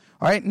problem.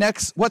 All right,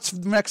 next, what's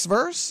the next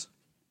verse?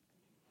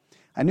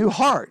 A new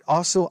heart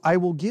also I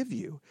will give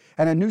you,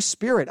 and a new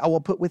spirit I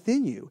will put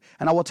within you.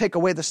 And I will take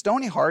away the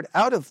stony heart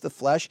out of the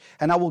flesh,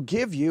 and I will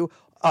give you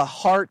a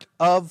heart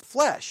of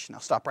flesh. Now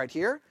stop right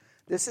here.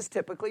 This is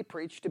typically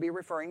preached to be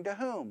referring to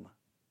whom?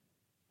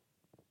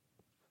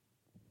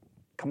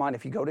 Come on,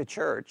 if you go to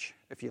church,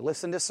 if you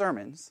listen to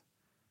sermons,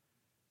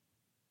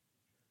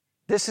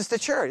 this is the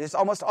church. It's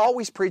almost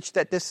always preached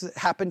that this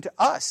happened to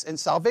us in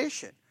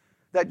salvation,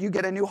 that you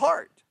get a new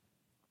heart.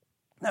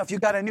 Now, if you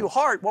got a new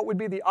heart, what would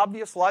be the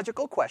obvious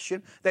logical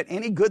question that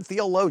any good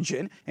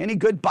theologian, any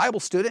good Bible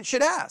student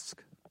should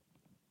ask?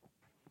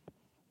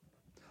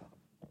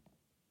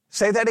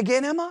 Say that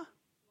again, Emma?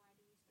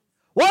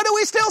 Why do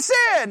we still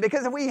sin?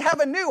 Because if we have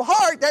a new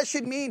heart, that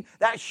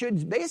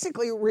should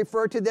basically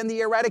refer to then the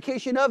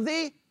eradication of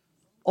the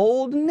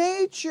old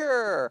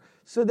nature.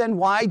 So then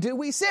why do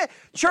we sin?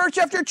 Church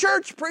after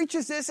church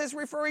preaches this as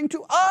referring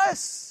to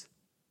us.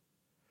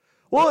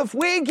 Well, if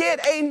we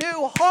get a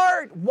new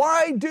heart,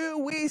 why do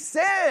we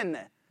sin?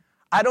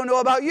 I don't know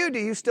about you. Do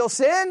you still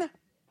sin?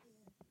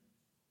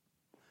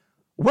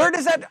 Where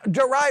does that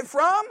derive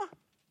from?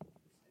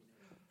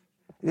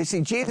 You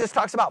see, Jesus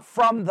talks about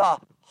from the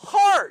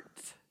heart.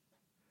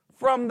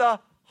 From the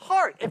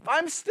heart. If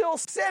I'm still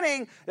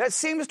sinning, that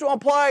seems to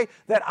imply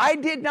that I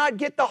did not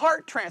get the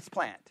heart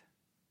transplant.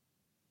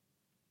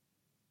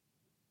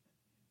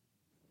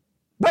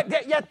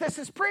 But yet this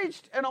is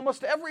preached in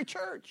almost every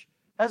church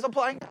as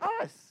applying to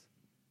us.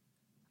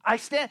 I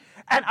stand,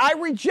 and I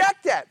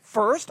reject that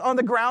first on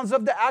the grounds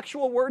of the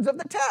actual words of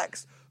the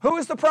text. Who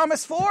is the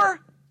promise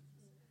for?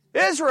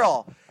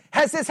 Israel.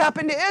 Has this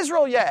happened to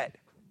Israel yet?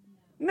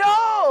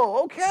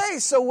 No. Okay,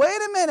 so wait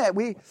a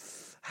minute.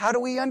 How do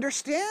we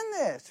understand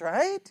this,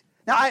 right?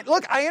 Now,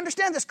 I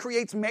understand this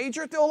creates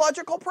major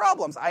theological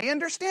problems. I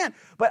understand.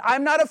 But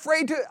I'm not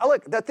afraid to,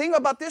 look, the thing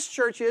about this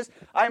church is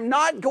I'm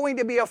not going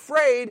to be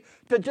afraid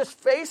to just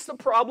face the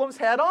problems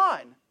head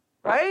on,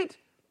 right?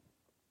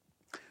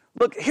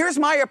 Look, here's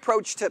my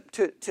approach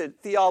to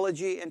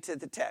theology and to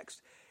the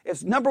text.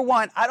 Is number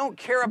one, I don't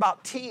care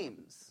about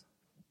teams,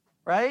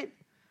 right?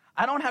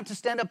 I don't have to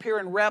stand up here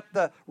and rep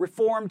the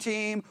reform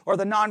team or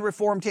the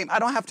non-reform team. I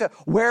don't have to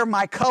wear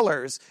my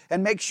colors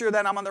and make sure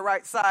that I'm on the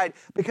right side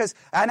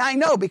and I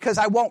know because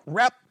I won't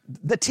rep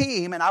the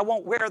team and I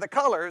won't wear the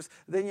colors,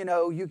 then,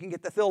 you can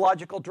get the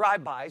theological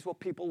drive-bys where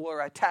people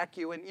will attack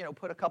you and,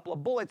 put a couple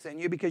of bullets in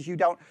you because you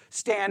don't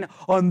stand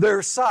on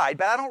their side.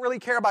 But I don't really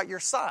care about your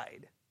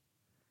side.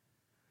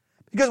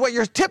 Because what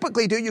you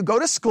typically do, you go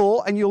to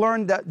school and you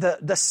learn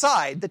the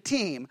side, the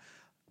team,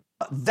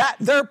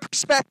 their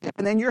perspective,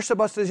 and then you're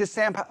supposed to just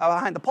stand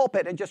behind the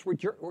pulpit and just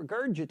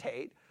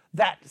regurgitate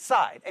that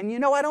side. And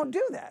I don't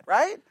do that,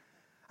 right?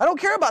 I don't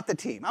care about the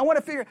team. I want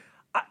to figure,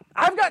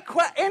 I've got,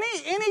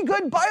 any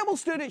good Bible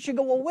student should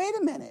go, well, wait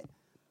a minute.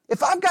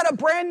 If I've got a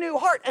brand new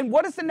heart, and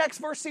what does the next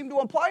verse seem to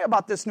imply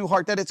about this new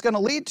heart that it's going to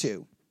lead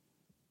to?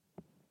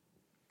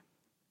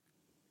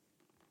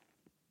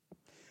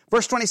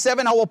 Verse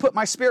 27, I will put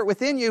my spirit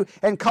within you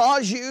and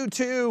cause you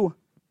to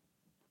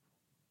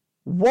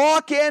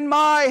walk in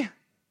my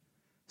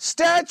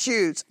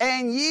statutes,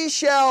 and ye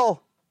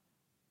shall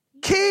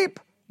keep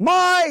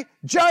my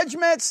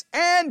judgments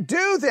and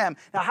do them.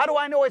 Now, how do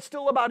I know it's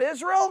still about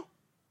Israel?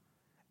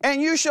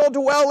 And you shall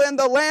dwell in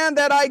the land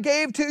that I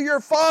gave to your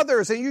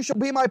fathers, and you shall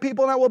be my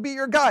people, and I will be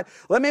your God.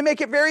 Let me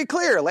make it very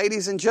clear,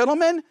 ladies and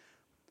gentlemen.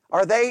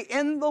 Are they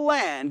in the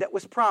land that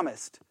was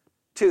promised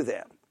to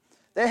them?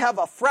 They have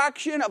a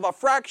fraction of a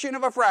fraction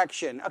of a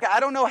fraction. Okay, I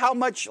don't know how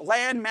much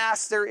land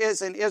mass there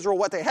is in Israel,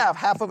 what they have.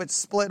 Half of it's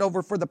split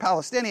over for the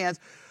Palestinians.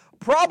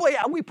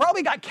 We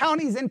probably got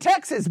counties in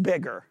Texas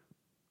bigger.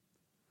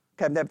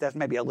 Okay, that's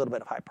maybe a little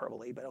bit of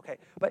hyperbole, but okay.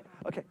 But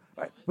okay,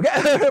 all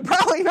right.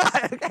 Probably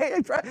not. Okay,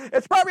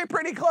 it's probably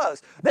pretty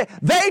close.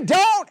 They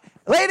don't,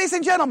 ladies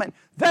and gentlemen,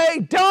 they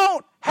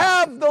don't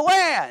have the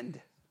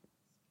land.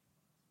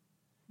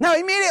 Now,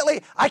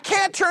 immediately, I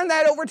can't turn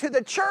that over to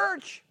the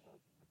church.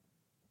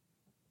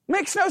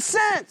 Makes no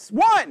sense.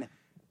 One,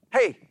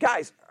 hey,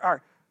 guys,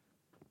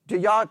 do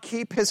y'all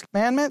keep his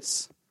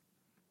commandments?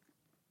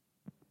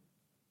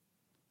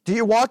 Do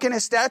you walk in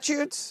his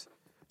statutes?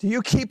 Do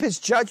you keep his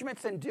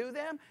judgments and do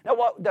them?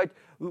 Now,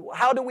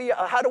 how do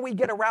we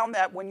get around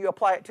that when you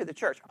apply it to the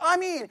church? I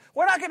mean,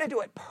 we're not going to do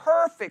it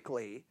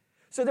perfectly,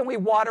 so then we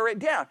water it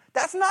down.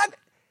 That's not.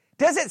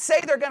 Does it say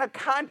they're going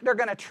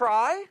to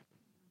try? It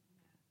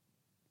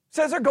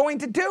says they're going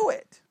to do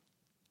it,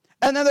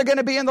 and then they're going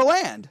to be in the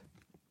land.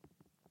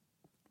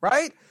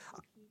 Right?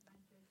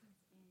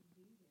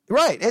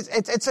 Right.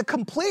 It's a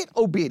complete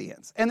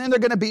obedience. And then they're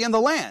going to be in the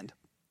land.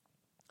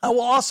 I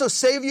will also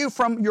save you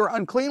from your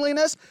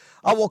uncleanliness.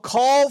 I will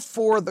call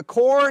for the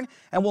corn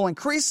and will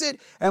increase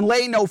it and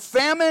lay no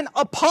famine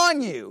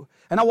upon you.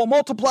 And I will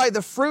multiply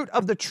the fruit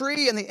of the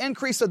tree and the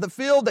increase of the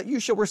field, that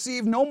you shall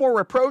receive no more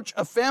reproach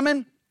of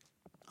famine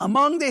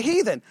among the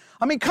heathen.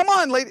 I mean, come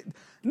on, lady.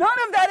 None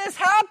of that has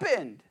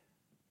happened.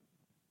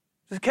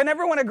 Can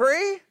everyone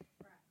agree?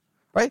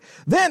 Right?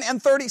 Then in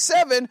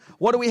 37,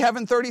 what do we have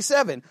in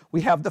 37?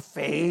 We have the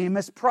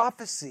famous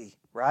prophecy,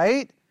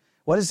 right?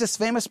 What is this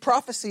famous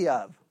prophecy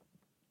of?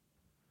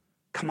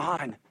 Come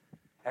on.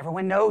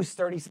 Everyone knows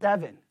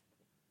 37.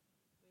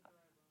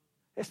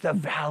 It's the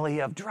valley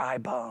of dry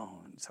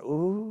bones.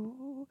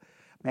 Ooh.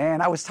 Man,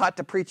 I was taught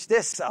to preach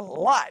this a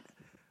lot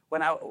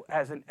when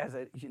as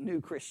a new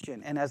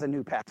Christian and as a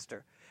new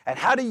pastor. And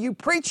how do you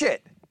preach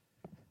it?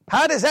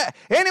 How does that?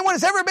 Anyone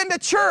who's ever been to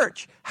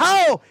church,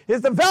 how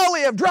is the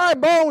valley of dry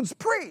bones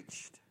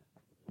preached?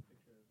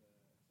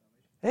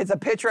 It's a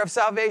picture of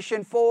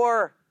salvation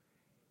for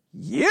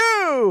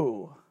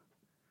you.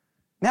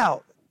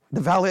 Now,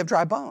 the valley of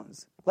dry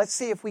bones. Let's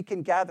see if we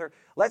can gather.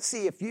 Let's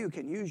see if you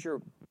can use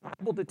your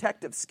Bible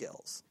detective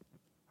skills.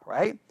 All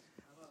right?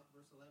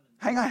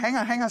 Hang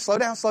on. Slow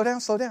down. All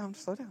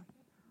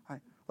right.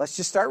 Let's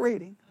just start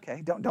reading.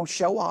 Okay? Don't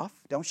show off.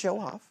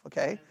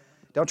 Okay?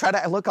 Don't try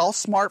to look all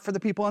smart for the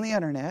people on the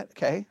internet.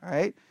 Okay? All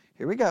right?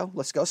 Here we go.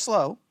 Let's go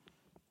slow.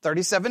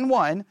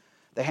 37:1.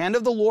 The hand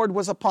of the Lord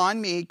was upon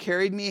me,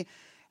 carried me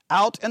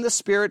out in the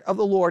spirit of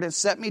the Lord, and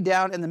set me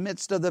down in the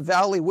midst of the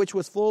valley, which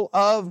was full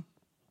of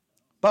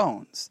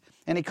bones.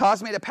 And he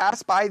caused me to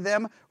pass by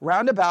them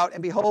round about,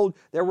 and behold,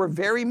 there were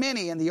very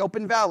many in the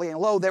open valley, and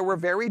lo, they were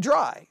very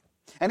dry.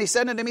 And he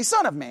said unto me,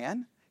 Son of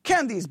man,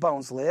 can these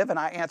bones live? And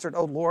I answered,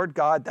 O Lord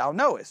God, thou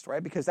knowest,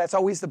 right? Because that's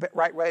always the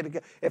right way to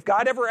go. If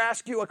God ever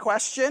asks you a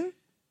question,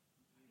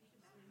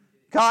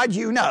 God,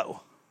 you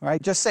know,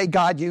 right? Just say,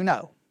 God, you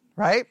know,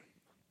 right?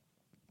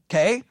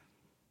 Okay,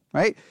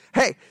 right?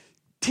 Hey,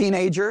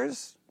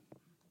 teenagers,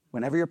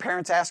 whenever your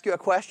parents ask you a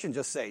question,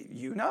 just say,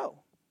 you know.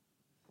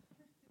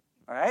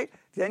 All right?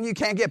 Then you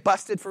can't get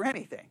busted for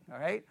anything. All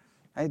right?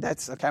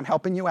 That's okay. I'm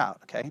helping you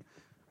out. Okay?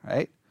 All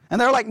right? And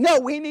they're like,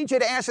 no, we need you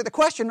to answer the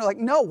question. They're like,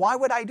 no, why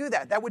would I do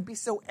that? That would be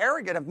so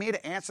arrogant of me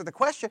to answer the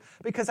question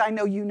because I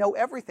know you know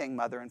everything,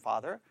 mother and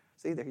father.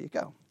 See, there you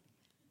go.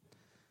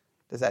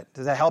 Does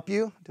that help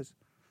you?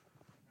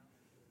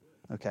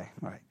 Okay,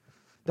 all right.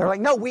 They're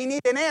like, no, we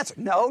need an answer.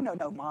 No,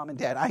 Mom and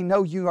Dad, I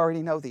know you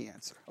already know the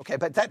answer. Okay,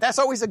 but that's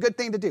always a good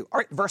thing to do. All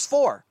right, verse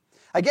 4.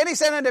 Again he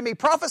said unto me,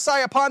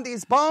 prophesy upon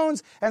these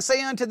bones, and say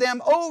unto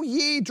them, O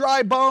ye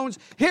dry bones,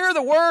 hear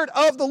the word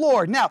of the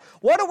Lord. Now,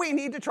 what do we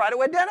need to try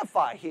to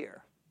identify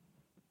here?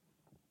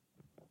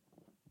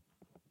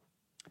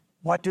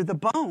 What do the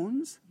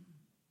bones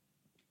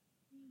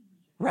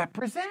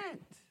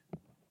represent?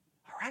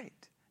 All right.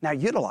 Now,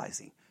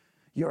 utilizing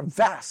your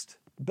vast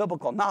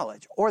biblical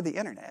knowledge, or the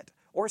internet,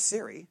 or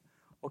Siri,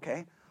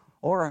 okay,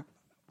 or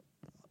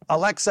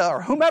Alexa,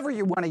 or whomever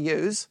you want to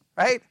use,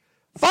 right?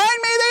 Find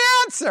me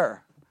the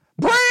answer.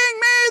 Bring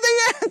me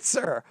the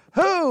answer.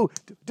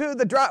 What do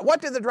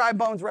the dry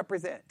bones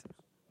represent?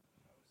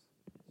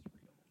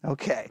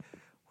 Okay.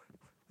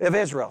 Of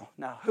Israel.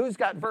 Now, who's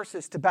got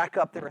verses to back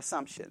up their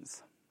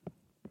assumptions?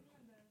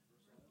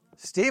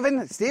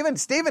 Stephen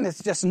is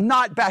just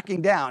not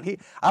backing down.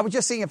 I was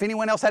just seeing if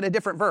anyone else had a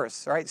different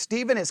verse, right?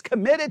 Stephen is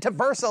committed to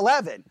verse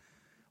 11.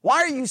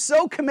 Why are you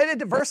so committed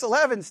to verse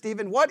 11,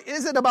 Stephen? What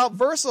is it about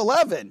verse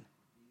 11?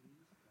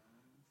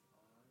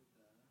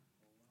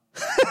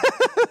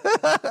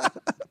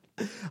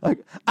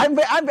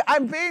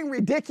 I'm being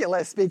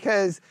ridiculous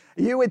because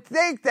you would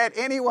think that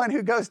anyone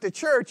who goes to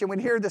church and would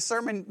hear the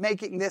sermon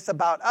making this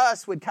about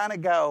us would kind of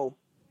go,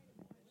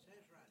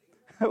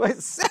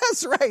 it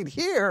says right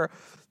here,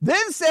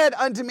 then said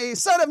unto me,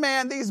 Son of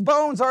man, these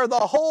bones are the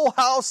whole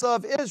house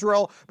of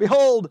Israel.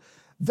 Behold,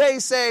 they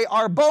say,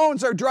 our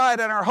bones are dried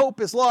and our hope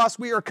is lost.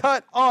 We are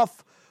cut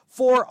off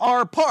for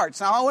our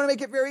parts. Now, I want to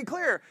make it very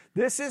clear.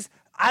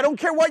 I don't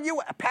care what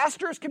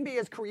pastors can be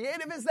as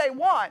creative as they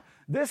want.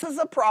 This is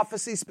a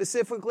prophecy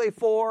specifically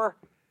for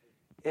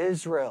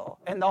Israel.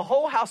 And the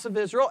whole house of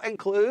Israel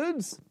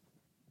includes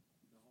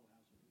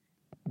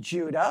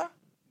Judah,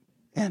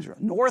 Israel,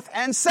 north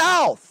and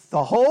south,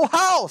 the whole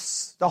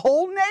house, the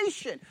whole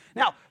nation.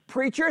 Now,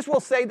 preachers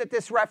will say that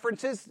this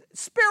references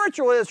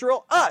spiritual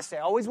Israel, us. They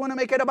always want to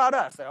make it about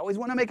us.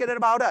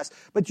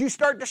 But you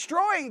start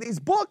destroying these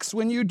books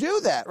when you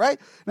do that,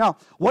 right? Now,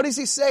 what does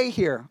he say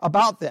here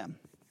about them?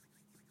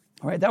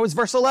 All right, that was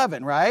verse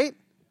 11, right?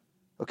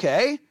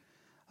 Okay.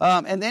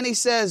 And then he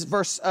says,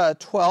 verse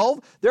 12,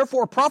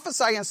 therefore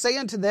prophesy and say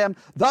unto them,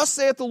 thus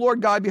saith the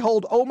Lord God,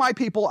 behold, O my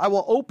people, I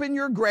will open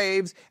your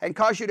graves and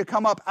cause you to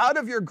come up out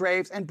of your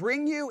graves and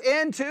bring you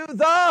into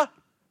the...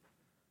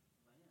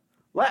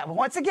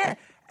 Once again,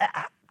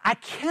 I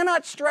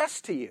cannot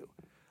stress to you,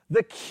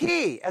 the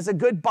key as a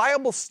good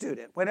Bible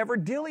student, whenever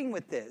dealing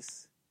with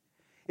this,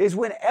 is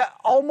when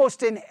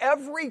almost in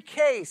every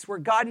case where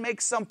God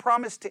makes some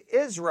promise to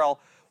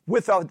Israel,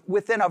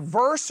 within a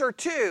verse or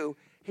two,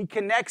 he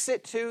connects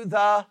it to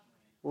the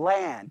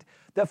land.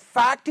 The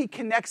fact he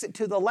connects it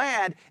to the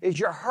land is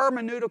your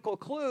hermeneutical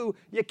clue.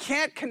 You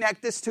can't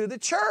connect this to the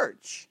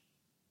church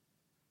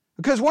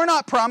because we're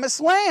not promised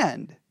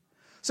land.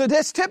 So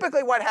that's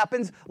typically what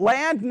happens.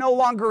 Land no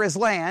longer is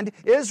land.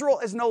 Israel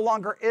is no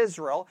longer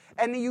Israel.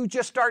 And you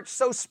just start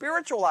so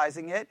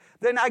spiritualizing it,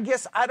 then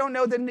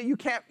then you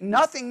can't,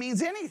 nothing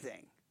means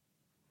anything.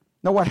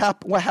 Now what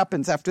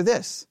happens after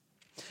this?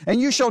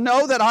 And you shall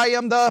know that I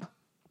am the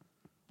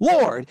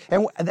Lord,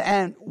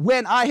 and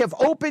when I have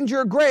opened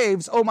your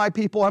graves, O my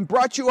people, and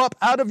brought you up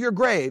out of your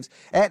graves,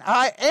 and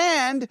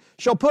I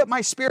shall put my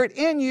spirit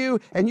in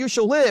you, and you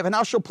shall live, and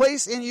I shall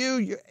place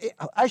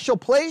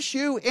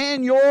you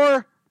in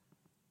your,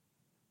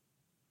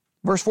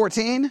 verse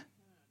 14,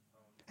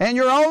 and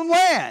your own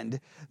land.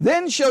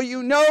 Then shall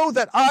you know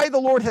that I, the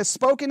Lord, has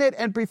spoken it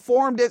and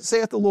performed it,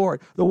 saith the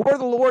Lord. The word of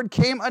the Lord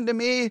came unto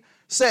me,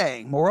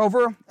 saying,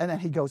 moreover, and then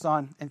he goes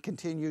on and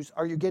continues.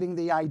 Are you getting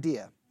the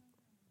idea?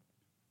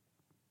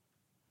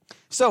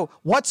 So,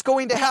 what's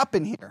going to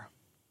happen here?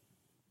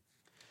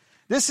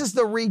 This is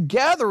the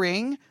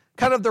regathering,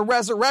 kind of the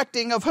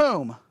resurrecting of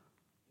whom?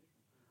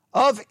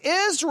 Of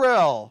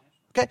Israel.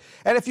 Okay,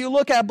 and if you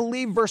look at, I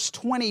believe, verse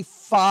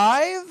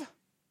 25,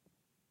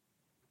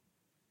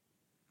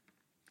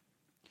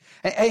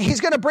 and he's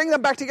going to bring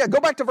them back together. Go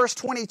back to verse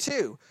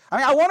 22. I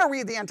mean, I want to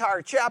read the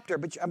entire chapter,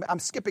 but I'm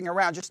skipping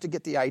around just to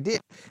get the idea.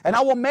 And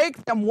I will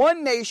make them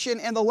one nation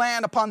in the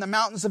land upon the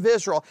mountains of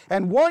Israel,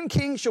 and one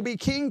king shall be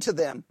king to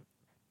them.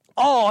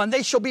 And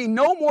they shall be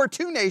no more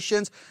two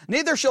nations,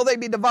 neither shall they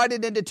be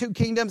divided into two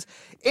kingdoms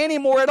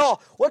anymore at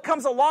all. What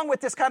comes along with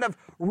this kind of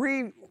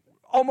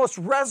almost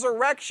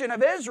resurrection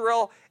of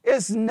Israel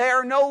is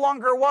they're no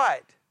longer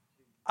what?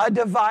 A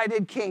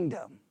divided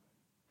kingdom.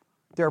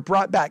 They're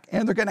brought back,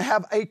 and they're going to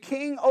have a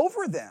king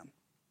over them.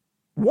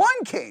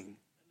 One king.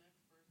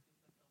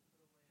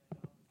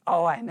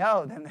 Oh, I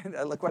know. Then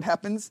look what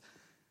happens.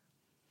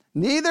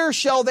 Neither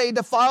shall they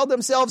defile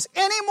themselves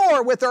any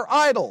more with their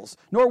idols,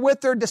 nor with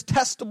their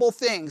detestable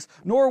things,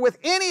 nor with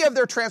any of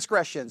their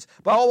transgressions.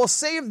 But I will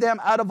save them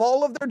out of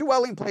all of their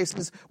dwelling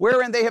places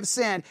wherein they have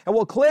sinned, and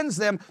will cleanse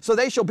them, so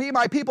they shall be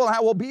my people, and I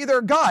will be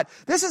their God.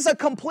 This is a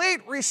complete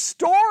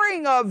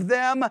restoring of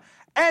them,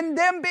 and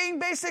them being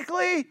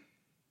basically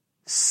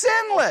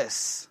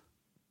sinless.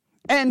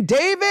 And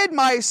David,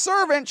 my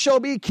servant, shall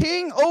be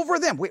king over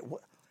them. Wait,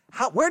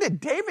 where did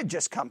David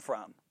just come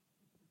from?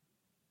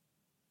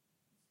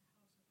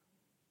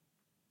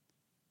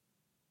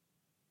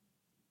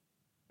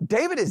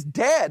 David is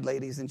dead,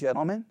 ladies and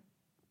gentlemen.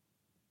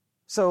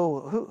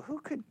 So who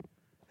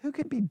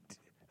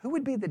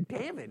would be the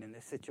David in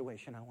this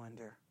situation, I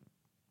wonder?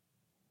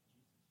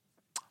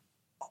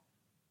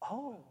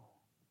 Oh,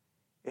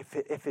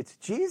 if it's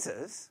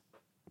Jesus,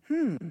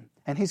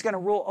 and he's going to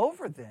rule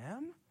over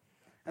them,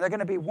 and they're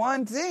going to be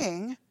one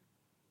thing.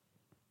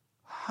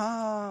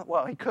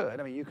 Well, he could.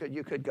 I mean,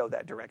 you could go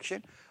that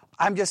direction.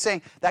 I'm just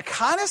saying that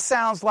kind of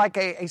sounds like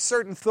a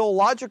certain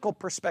theological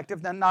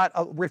perspective that not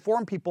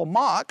Reformed people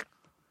mock.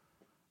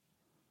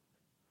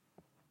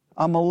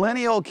 A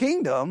millennial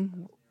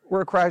kingdom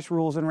where Christ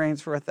rules and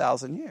reigns for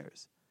 1,000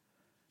 years.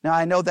 Now,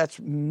 I know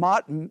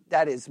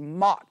that is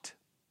mocked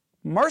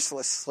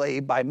mercilessly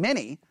by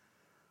many,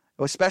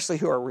 especially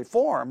who are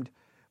Reformed,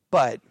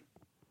 but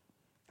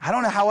I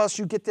don't know how else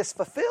you get this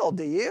fulfilled,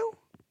 do you?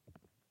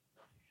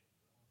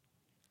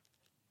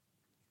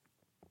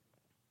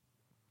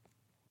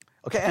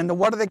 Okay, and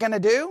what are they going to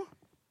do?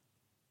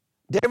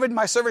 David,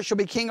 my servant, shall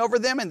be king over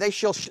them, and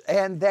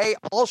they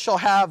all shall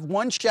have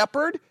one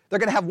shepherd. They're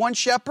going to have one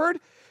shepherd.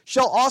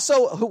 Shall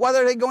also, what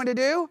are they going to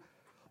do?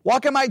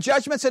 Walk in my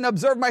judgments and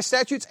observe my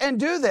statutes and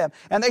do them.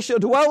 And they shall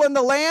dwell in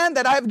the land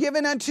that I have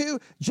given unto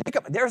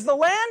Jacob. There's the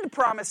land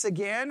promise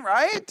again,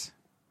 right?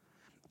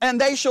 And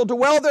they shall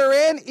dwell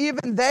therein,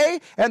 even they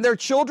and their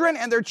children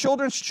and their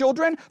children's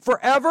children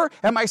forever.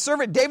 And my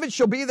servant David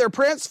shall be their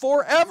prince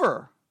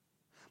forever.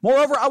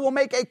 Moreover, I will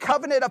make a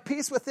covenant of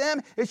peace with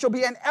them. It shall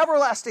be an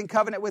everlasting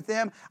covenant with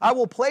them. I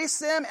will place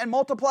them and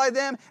multiply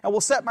them, and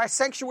will set my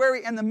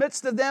sanctuary in the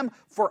midst of them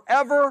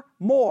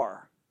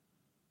forevermore.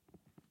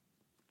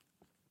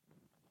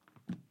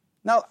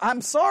 Now,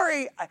 I'm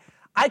sorry,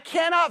 I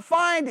cannot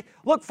find...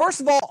 Look,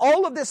 first of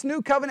all of this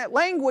new covenant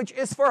language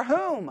is for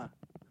whom?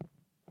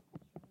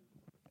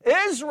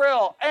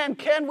 Israel. And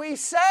can we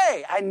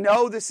say, I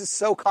know this is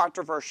so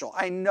controversial.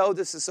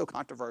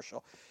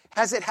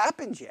 Has it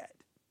happened yet?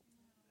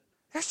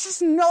 There's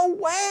just no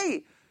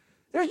way.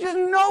 There's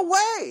no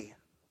way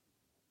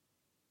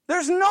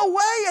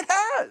it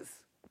has.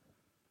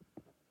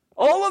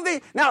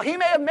 Now he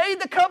may have made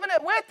the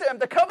covenant with them.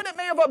 The covenant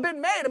may have been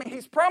made. I mean,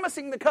 he's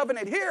promising the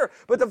covenant here,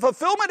 but the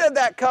fulfillment of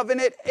that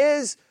covenant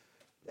is,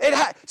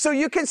 so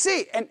you can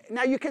see, and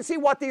now you can see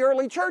what the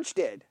early church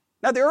did.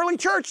 Now the early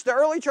church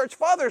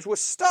fathers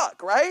was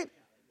stuck, right?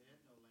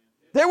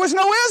 There was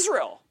no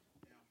Israel.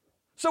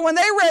 So when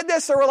they read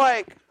this, they were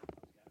like,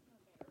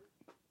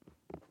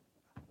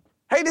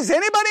 hey, does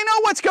anybody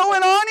know what's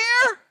going on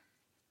here?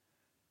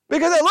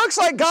 Because it looks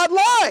like God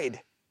lied.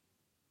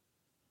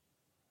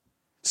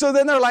 So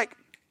then they're like,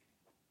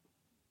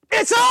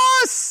 it's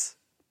us!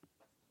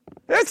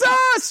 It's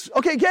us!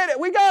 Okay, get it,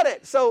 we got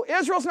it. So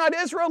Israel's not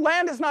Israel,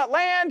 land is not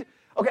land.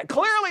 Okay,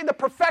 clearly the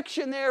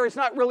perfection there is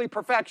not really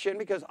perfection,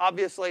 because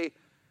obviously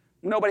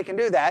nobody can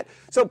do that.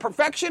 So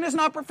perfection is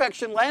not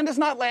perfection, land is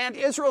not land,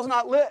 Israel's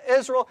not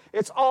Israel,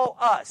 it's all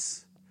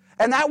us.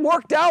 And that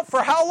worked out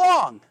for how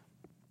long?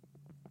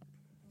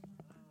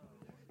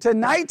 to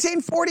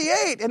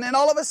 1948. And then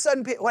all of a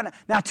sudden,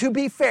 now to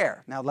be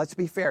fair, now let's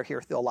be fair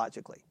here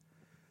theologically.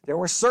 There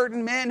were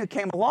certain men who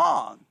came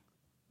along,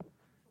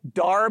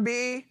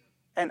 Darby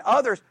and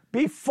others,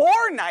 before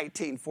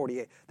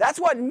 1948. That's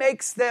what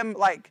makes them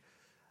like,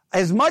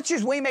 as much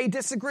as we may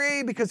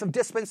disagree because of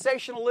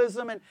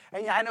dispensationalism,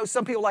 and I know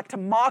some people like to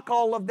mock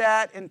all of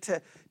that and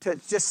to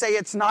just say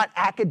it's not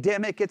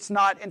academic, it's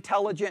not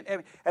intelligent,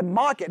 and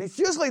mock it. It's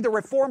usually the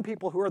Reformed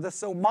people who are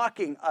so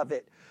mocking of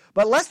it.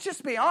 But let's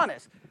just be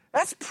honest.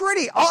 That's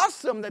pretty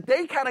awesome that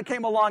they kind of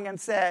came along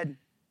and said,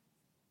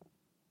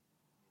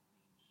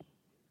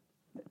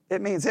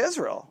 it means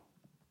Israel.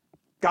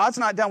 God's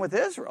not done with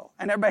Israel.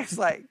 And everybody's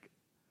like,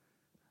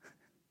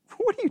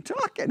 what are you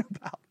talking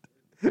about?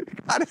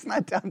 God is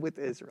not done with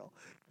Israel.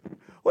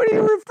 What are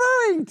you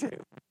referring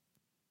to?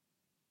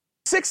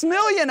 6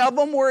 million of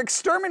them were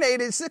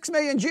exterminated. 6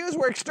 million Jews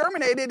were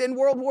exterminated in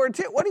World War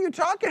II. What are you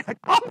talking about?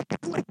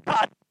 Obviously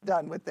God's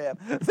done with them.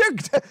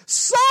 They're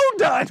so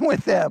done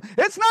with them.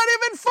 It's not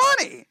even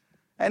funny.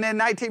 And in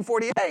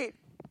 1948,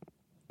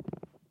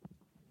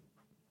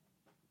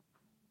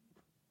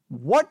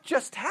 what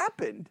just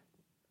happened?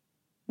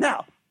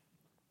 Now,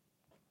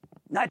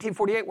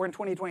 1948, we're in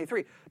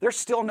 2023. They're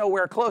still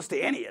nowhere close to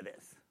any of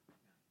this.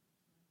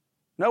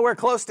 Nowhere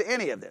close to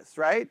any of this,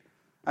 right?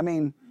 I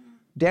mean,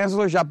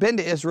 Danzlers, y'all been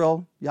to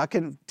Israel. Y'all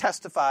can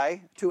testify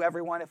to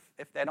everyone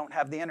if they don't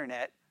have the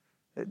internet.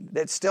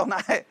 It's still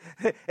not,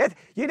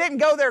 you didn't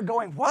go there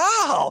going,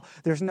 wow,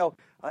 there's no,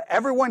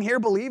 everyone here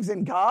believes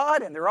in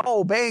God and they're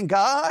all obeying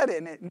God.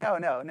 And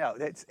no.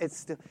 It's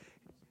still,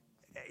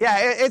 yeah,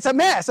 it's a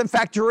mess. In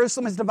fact,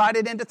 Jerusalem is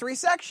divided into 3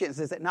 sections,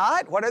 is it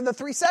not? What are the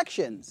 3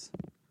 sections?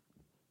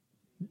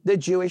 The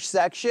Jewish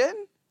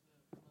section,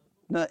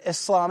 the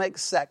Islamic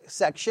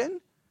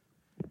section,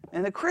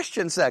 and the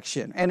Christian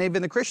section. And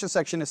even the Christian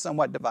section is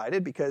somewhat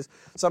divided because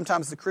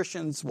sometimes the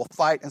Christians will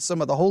fight in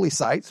some of the holy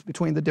sites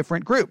between the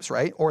different groups,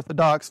 right?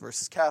 Orthodox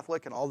versus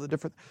Catholic and all the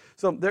different.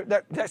 So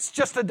that's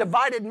just a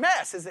divided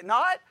mess, is it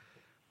not?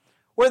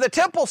 Where the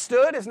temple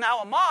stood is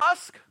now a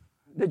mosque.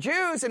 The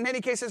Jews, in many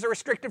cases, are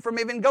restricted from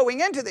even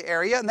going into the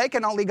area, and they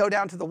can only go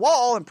down to the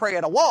wall and pray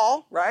at a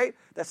wall, right?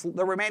 That's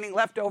the remaining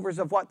leftovers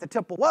of what the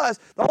temple was.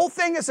 The whole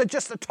thing is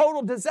just a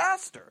total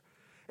disaster.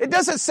 It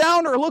doesn't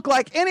sound or look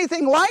like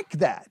anything like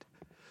that.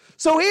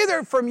 So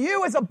either from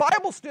you as a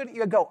Bible student,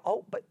 you go,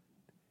 oh, but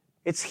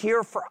it's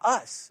here for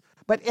us.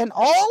 But in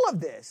all of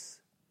this,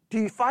 do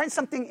you find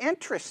something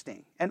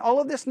interesting? And all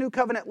of this New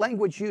Covenant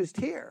language used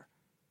here,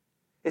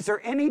 is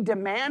there any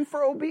demand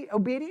for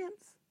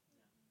obedience?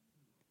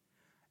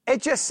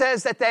 It just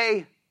says that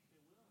they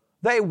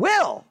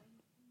will.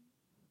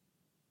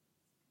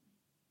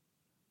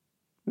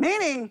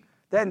 Meaning,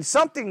 then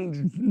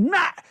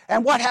something,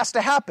 and what has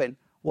to happen?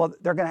 Well,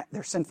 their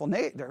sinful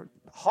nature, their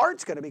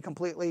heart's going to be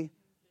completely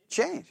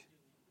changed.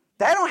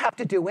 They don't have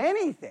to do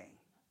anything.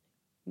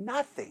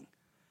 Nothing.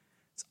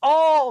 It's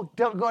all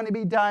going to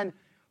be done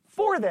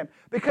for them.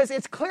 Because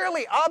it's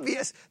clearly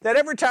obvious that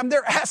every time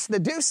they're asked to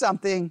do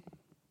something,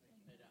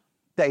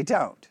 they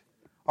don't.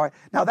 All right.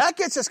 Now that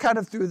gets us kind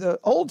of through the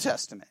Old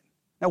Testament.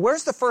 Now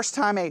where's the first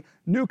time a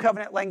New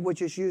Covenant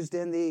language is used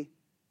in the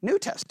New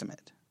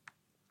Testament?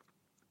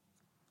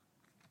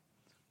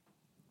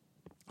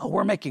 Oh,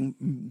 we're making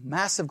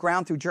massive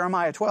ground through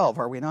Jeremiah 12,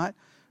 are we not?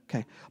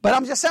 Okay. But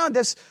I'm just saying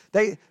this,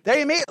 they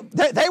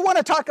want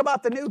to talk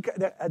about the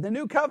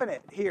new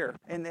covenant here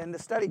in the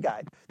study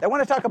guide. They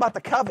want to talk about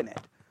the covenant.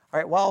 All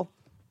right, well,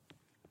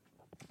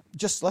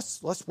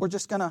 we're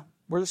just gonna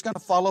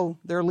follow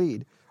their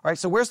lead. All right,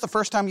 so where's the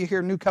first time you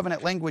hear New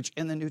Covenant language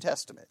in the New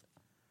Testament?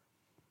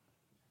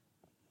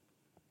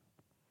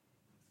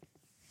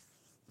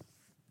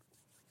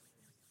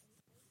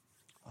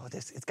 Oh,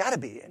 it's got to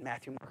be in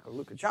Matthew, Mark, or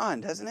Luke, or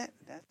John, doesn't it?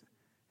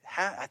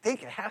 I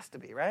think it has to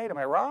be, right? Am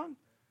I wrong?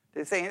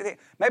 Did it say anything?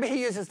 Maybe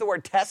he uses the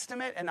word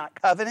testament and not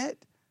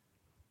covenant.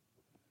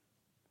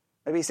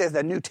 Maybe he says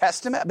the New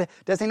Testament.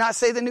 Does he not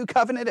say the New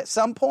Covenant at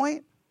some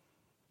point?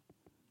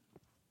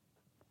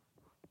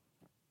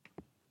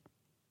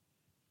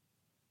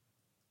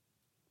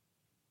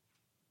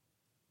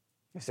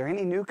 Is there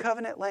any New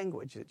Covenant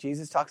language that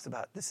Jesus talks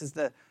about? This is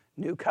the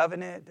New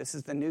Covenant. This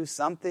is the new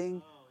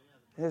something.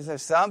 Is there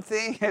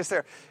something? Is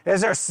there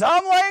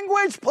some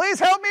language? Please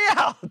help me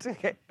out.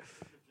 Okay.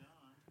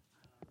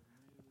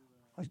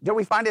 Do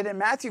we find it in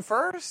Matthew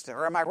first,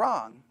 or am I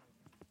wrong?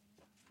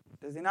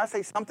 Does he not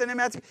say something in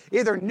Matthew?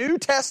 Either New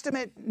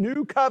Testament,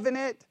 New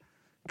Covenant,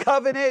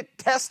 Covenant,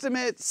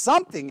 Testament,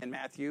 something in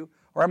Matthew,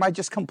 or am I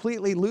just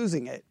completely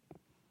losing it?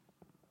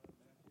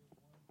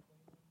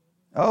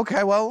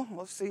 Okay, well,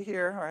 let's see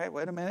here. All right,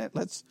 wait a minute.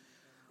 Let's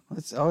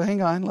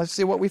hang on. Let's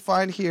see what we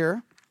find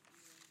here.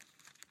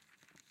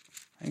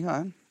 Hang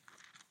on.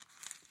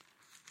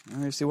 Let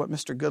me see what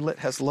Mr. Goodlet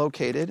has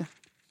located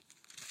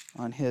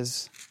on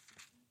his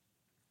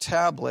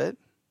tablet.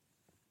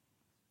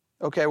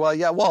 Okay, well,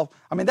 yeah,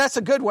 I mean, that's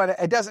a good one.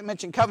 It doesn't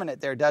mention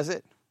covenant there, does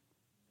it?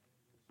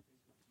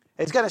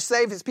 It's going to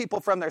save his people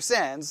from their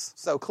sins.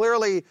 So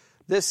clearly,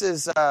 this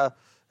is at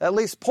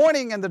least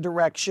pointing in the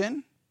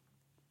direction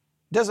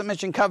Doesn't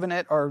mention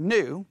covenant or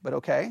new, but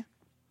okay.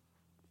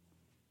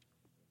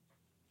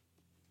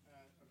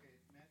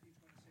 Matthew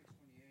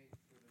 26:28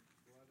 for the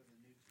blood of the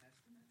New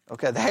Testament.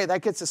 Okay, hey,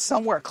 that gets us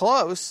somewhere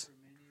close.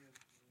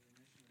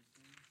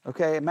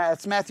 Okay,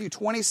 it's Matthew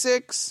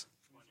 26,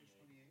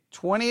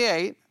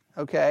 28.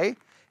 Okay.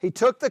 He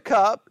took the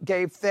cup,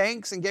 gave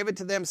thanks, and gave it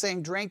to them,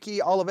 saying, drink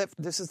ye all of it.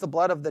 This is the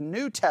blood of the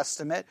New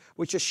Testament,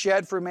 which is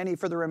shed for many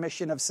for the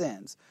remission of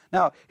sins.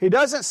 Now, he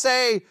doesn't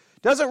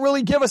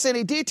really give us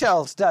any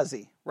details, does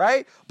he?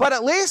 Right? But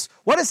at least,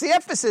 what is the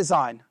emphasis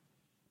on?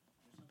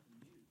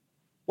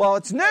 Well,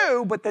 it's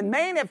new, but the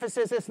main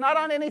emphasis is not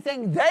on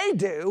anything they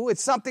do.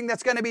 It's something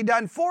that's going to be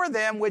done for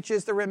them, which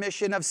is the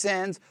remission of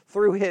sins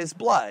through his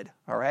blood.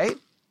 All right?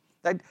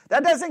 That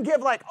doesn't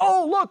give like,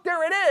 oh, look,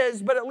 there it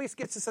is, but at least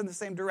gets us in the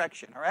same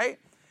direction, all right?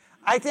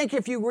 I think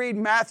if you read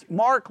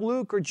Mark,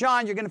 Luke, or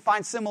John, you're going to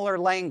find similar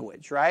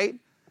language, right?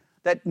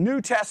 That New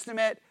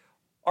Testament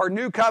or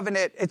New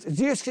Covenant, I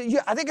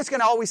think it's going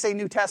to always say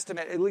New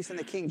Testament, at least in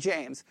the King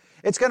James.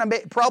 It's going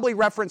to probably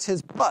reference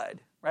his blood,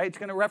 right? It's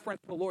going to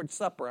reference the Lord's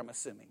Supper, I'm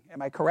assuming.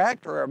 Am I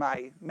correct, or am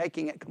I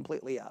making it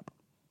completely up?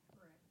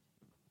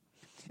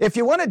 If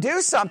you want to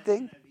do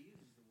something...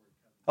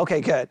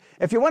 Okay, good.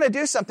 If you want to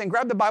do something,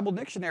 grab the Bible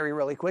dictionary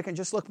really quick and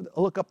just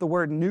look up the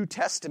word New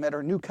Testament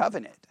or New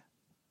Covenant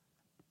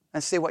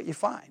and see what you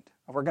find.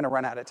 We're going to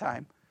run out of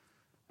time.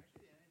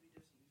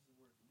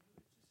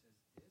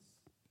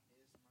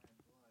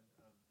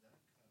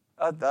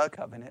 The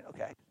covenant,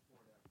 okay.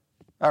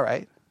 All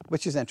right,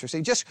 which is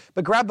interesting.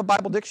 But grab the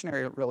Bible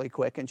dictionary really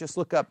quick and just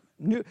look up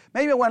maybe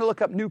you want to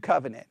look up New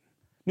Covenant.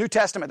 New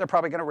Testament, they're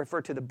probably going to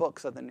refer to the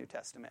books of the New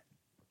Testament.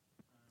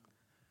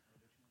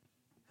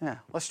 Yeah,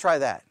 let's try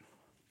that.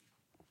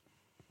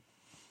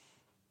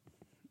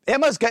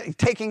 Emma's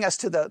taking us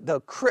to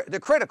the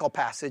critical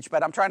passage,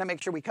 but I'm trying to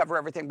make sure we cover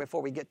everything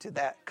before we get to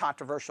that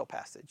controversial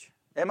passage.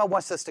 Emma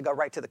wants us to go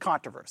right to the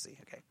controversy.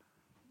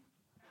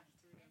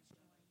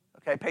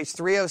 Okay, page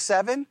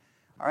 307.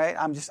 All right,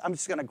 I'm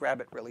just going to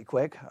grab it really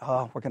quick.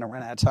 Oh, we're going to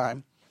run out of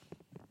time.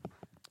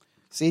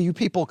 See, you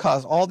people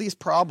cause all these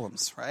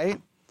problems, right?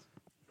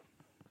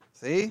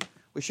 See,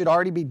 we should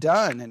already be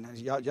done, and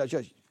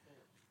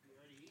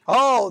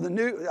oh, the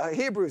new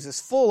Hebrews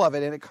is full of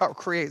it, and it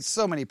creates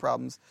so many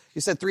problems. You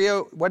said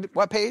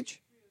what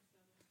page?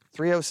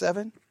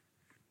 307?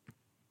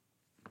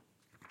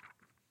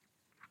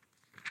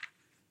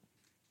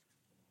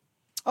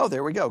 Oh,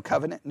 there we go.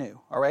 Covenant new.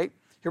 All right,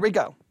 here we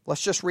go.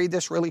 Let's just read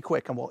this really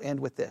quick, and we'll end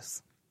with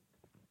this.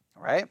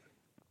 All right?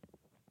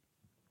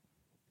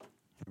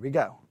 Here we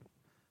go.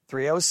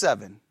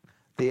 307,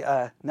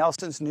 the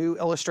Nelson's New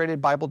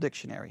Illustrated Bible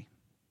Dictionary.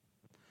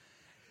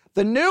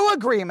 The new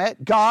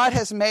agreement God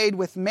has made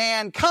with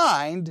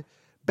mankind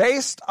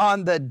based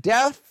on the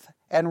death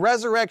and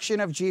resurrection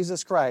of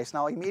Jesus Christ.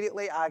 Now,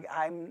 immediately,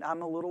 I'm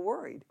a little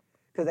worried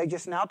because they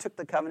just now took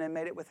the covenant and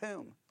made it with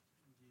whom?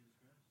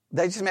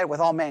 They just made it with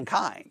all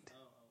mankind.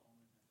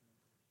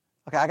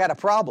 Okay, I got a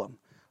problem.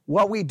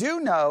 What we do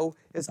know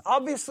is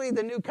obviously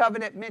the new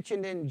covenant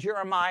mentioned in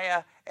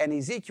Jeremiah and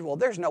Ezekiel,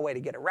 there's no way to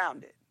get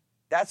around it.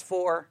 That's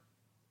for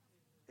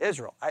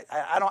Israel.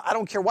 I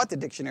don't care what the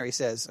dictionary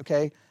says,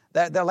 okay?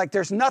 They're like,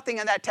 there's nothing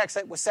in that text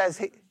that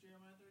says...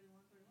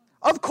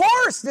 Of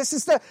course, this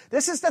is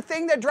the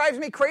thing that drives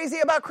me crazy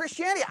about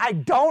Christianity. I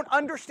don't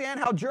understand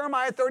how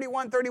Jeremiah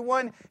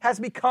 31:31 has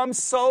become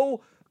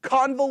so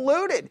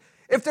convoluted.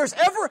 If there's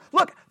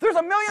there's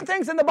a million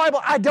things in the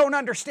Bible I don't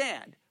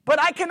understand. But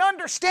I can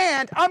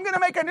understand, I'm going to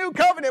make a new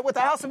covenant with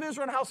the house of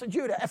Israel and the house of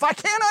Judah. If I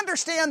can't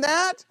understand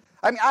that,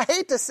 I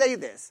hate to say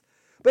this,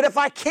 but if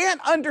I can't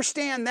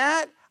understand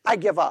that, I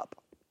give up.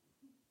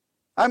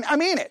 I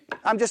mean it.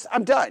 I'm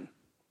done.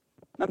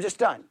 I'm just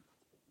done.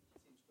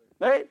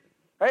 Right?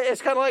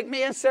 It's kind of like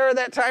me and Sarah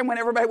that time when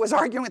everybody was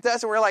arguing with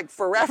us and we're like,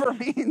 forever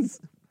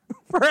means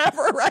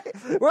forever, right?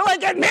 We're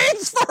like, it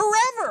means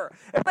forever.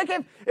 It's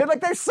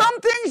like there's some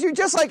things you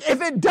just like,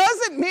 if it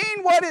doesn't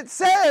mean what it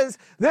says,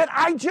 then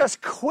I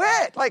just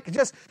quit. Like,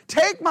 just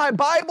take my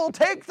Bible,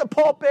 take the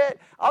pulpit.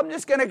 I'm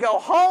just going to go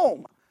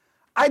home.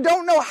 I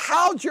don't know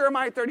how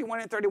Jeremiah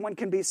 31:31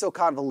 can be so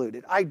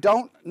convoluted. I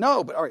don't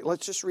know. But all right,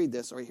 let's just read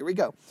this. All right, here we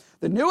go.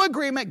 The new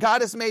agreement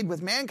God has made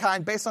with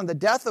mankind based on the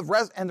death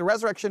and the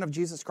resurrection of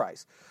Jesus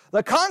Christ.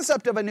 The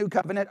concept of a new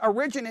covenant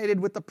originated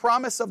with the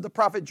promise of the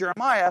prophet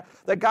Jeremiah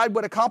that God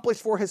would accomplish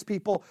for his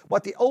people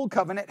what the old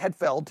covenant had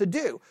failed to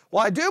do.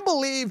 Well, I do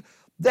believe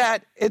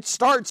that it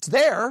starts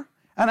there,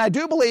 and I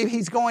do believe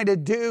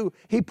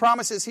he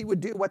promises he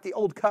would do what the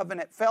old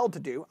covenant failed to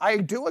do. I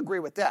do agree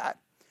with that.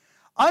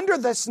 Under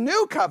this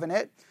new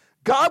covenant,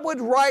 God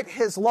would write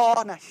his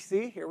law, now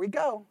see, here we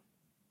go,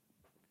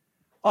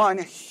 on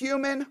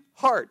human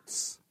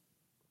hearts.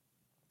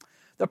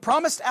 The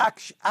promised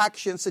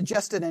action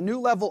suggested a new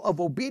level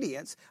of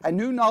obedience, a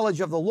new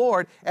knowledge of the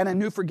Lord, and a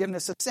new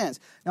forgiveness of sins.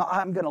 Now,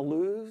 I'm going to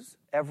lose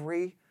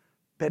every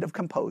bit of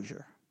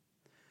composure.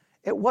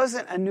 It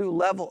wasn't a new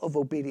level of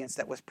obedience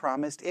that was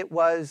promised. It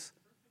was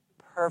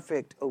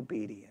perfect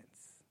obedience.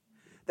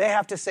 They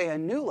have to say a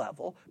new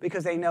level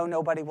because they know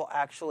nobody will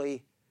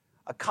actually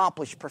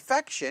accomplish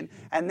perfection.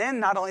 And then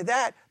not only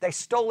that, they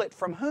stole it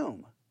from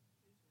whom?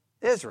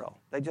 Israel.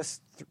 They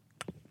just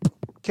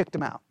kicked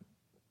them out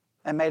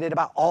and made it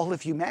about all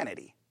of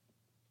humanity.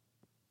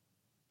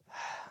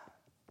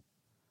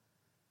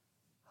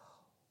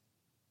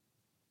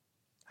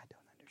 I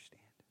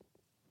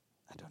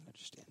don't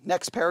understand.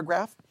 Next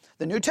paragraph.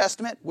 The New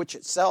Testament, which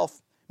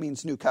itself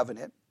means New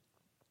Covenant,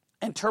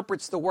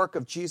 interprets the work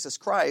of Jesus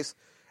Christ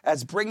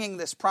as bringing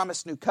this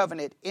promised new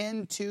covenant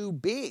into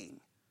being.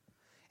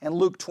 In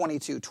Luke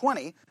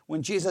 22:20,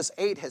 when Jesus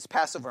ate his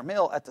Passover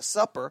meal at the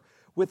supper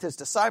with his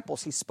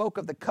disciples, he spoke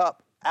of the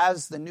cup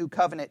as the new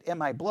covenant in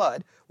my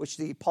blood, which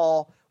the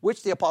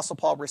Apostle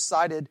Paul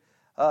recited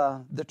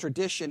the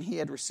tradition he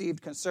had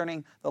received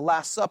concerning the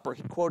Last Supper.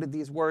 He quoted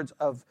these words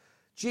of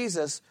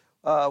Jesus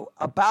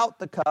about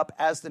the cup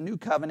as the new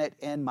covenant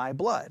in my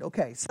blood.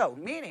 Okay, so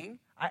meaning,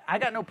 I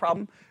got no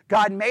problem.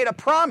 God made a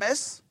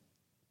promise,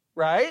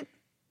 right,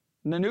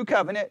 in the new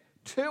covenant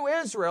to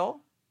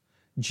Israel.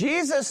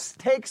 Jesus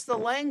takes the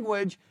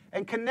language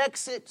and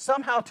connects it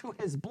somehow to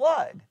his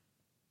blood.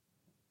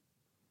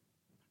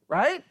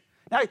 Right?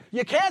 Now,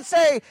 you can't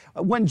say,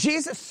 when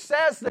Jesus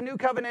says the new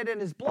covenant in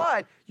his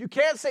blood, you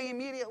can't say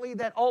immediately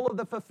that all of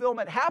the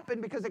fulfillment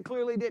happened, because it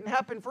clearly didn't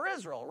happen for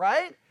Israel,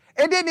 right?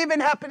 It didn't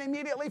even happen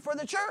immediately for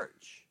the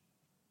church.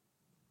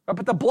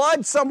 But the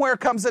blood somewhere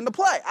comes into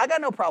play. I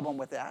got no problem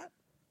with that.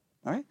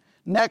 All right?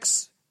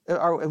 Next,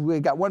 we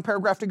got one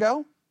paragraph to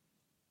go.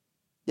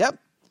 Yep.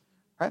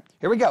 All right,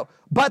 here we go.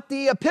 But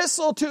the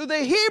epistle to the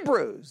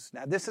Hebrews,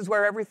 now this is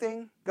where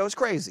everything goes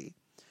crazy,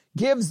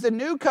 gives the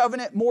new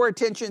covenant more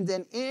attention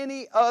than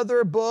any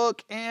other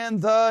book in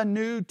the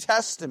New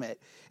Testament.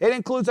 It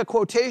includes a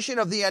quotation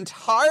of the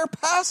entire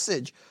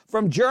passage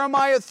from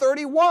Jeremiah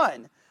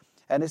 31.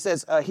 And it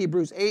says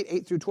Hebrews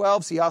 8 through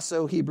 12. See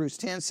also Hebrews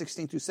 10,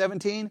 16 through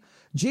 17.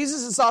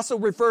 Jesus is also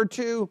referred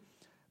to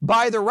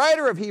by the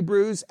writer of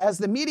Hebrews as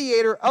the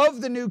mediator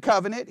of the new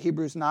covenant,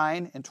 Hebrews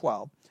 9 and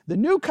 12. The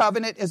new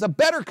covenant is a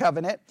better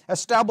covenant,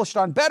 established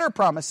on better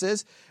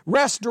promises,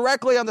 rests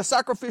directly on the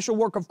sacrificial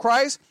work of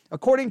Christ,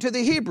 according to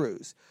the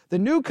Hebrews. The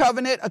new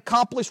covenant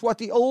accomplished what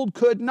the old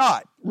could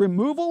not: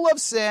 removal of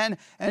sin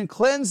and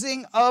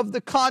cleansing of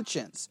the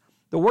conscience.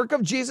 The work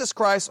of Jesus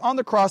Christ on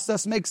the cross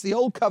thus makes the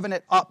old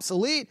covenant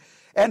obsolete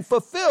and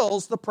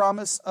fulfills the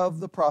promise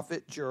of the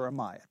prophet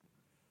Jeremiah.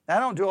 Now,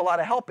 they don't do a lot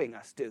of helping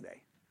us, do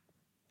they?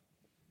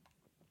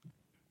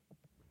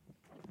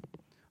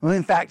 Well,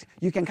 in fact,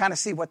 you can kind of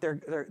see what they're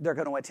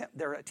going to attempt.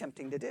 They're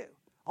attempting to do.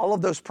 All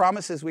of those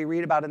promises we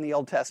read about in the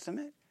Old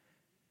Testament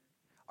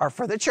are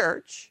for the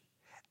church,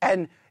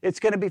 and it's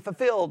going to be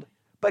fulfilled.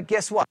 But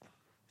guess what?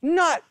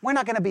 We're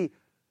not going to be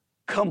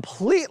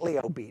completely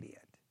obedient.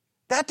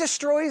 That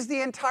destroys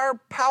the entire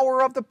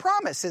power of the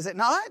promise, is it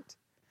not?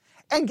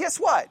 And guess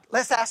what?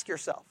 Let's ask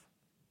yourself: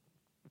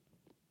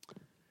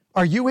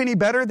 are you any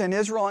better than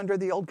Israel under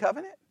the Old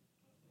Covenant?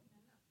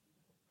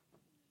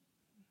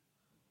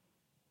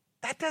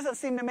 That doesn't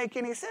seem to make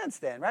any sense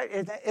then, right?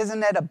 Isn't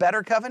that a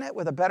better covenant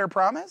with a better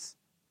promise?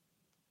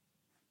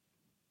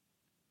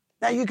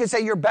 Now, you could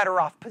say you're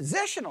better off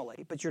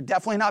positionally, but you're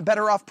definitely not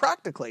better off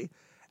practically.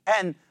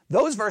 And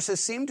those verses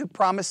seem to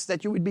promise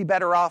that you would be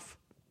better off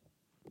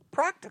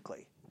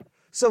practically.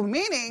 So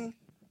meaning,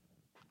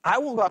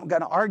 I'm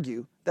going to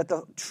argue that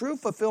the true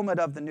fulfillment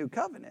of the new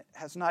covenant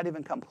has not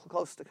even come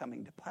close to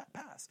coming to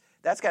pass.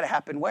 That's got to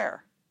happen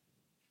where?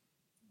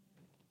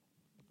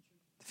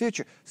 The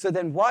future. So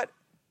then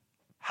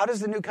how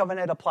does the new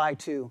covenant apply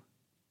to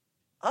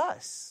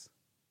us?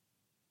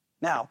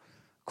 Now,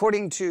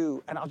 according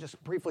to, and I'll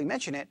just briefly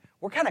mention it,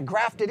 we're kind of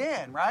grafted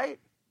in, right?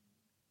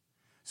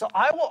 So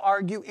I will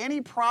argue any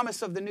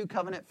promise of the new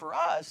covenant for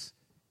us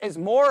is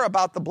more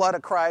about the blood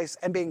of Christ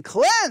and being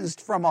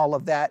cleansed from all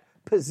of that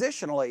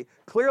positionally,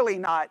 clearly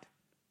not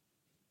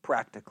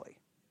practically.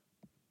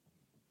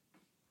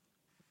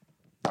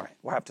 All right,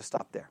 we'll have to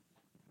stop there.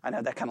 I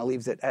know that kind of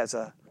leaves it as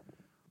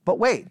but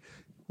wait.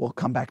 We'll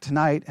come back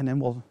tonight, and then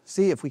we'll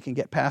see if we can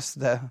get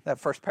past that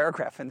first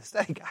paragraph in the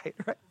study guide.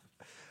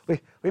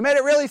 Right? We made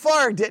it really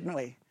far, didn't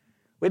we?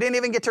 We didn't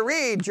even get to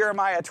read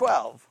Jeremiah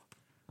 12.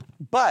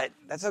 But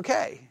that's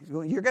okay.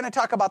 You're going to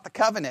talk about the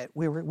covenant.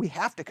 We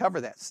have to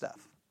cover that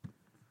stuff.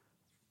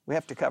 We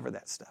have to cover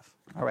that stuff.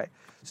 All right.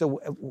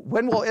 So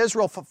when will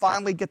Israel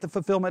finally get the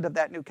fulfillment of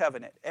that new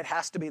covenant? It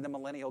has to be the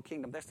millennial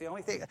kingdom. That's the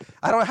only thing.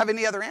 I don't have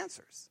any other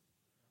answers.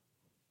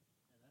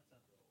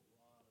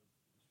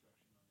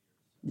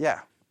 Yeah.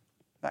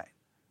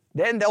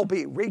 Then they'll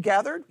be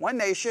regathered, one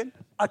nation.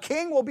 A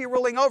king will be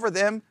ruling over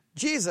them,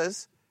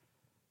 Jesus.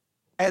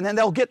 And then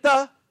they'll get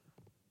the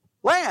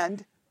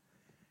land.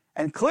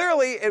 And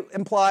clearly it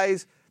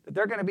implies that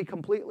they're going to be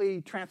completely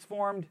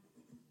transformed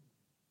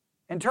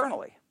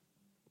internally.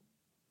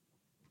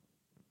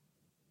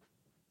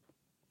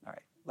 All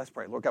right, let's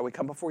pray. Lord God, we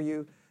come before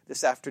you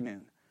this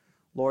afternoon.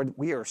 Lord,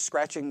 we are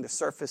scratching the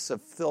surface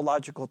of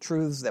theological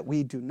truths that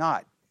we do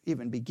not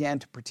even begin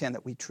to pretend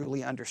that we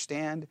truly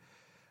understand.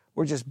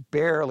 We're just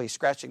barely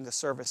scratching the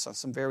surface on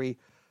some very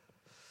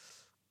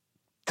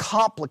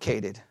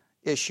complicated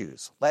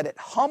issues. Let it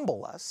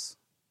humble us,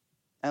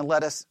 and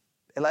let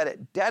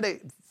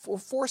it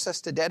force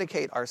us to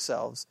dedicate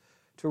ourselves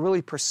to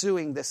really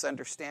pursuing this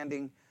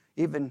understanding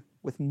even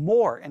with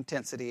more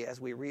intensity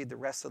as we read the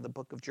rest of the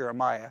book of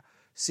Jeremiah,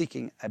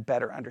 seeking a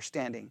better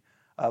understanding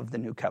of the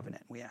new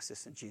covenant. We ask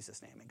this in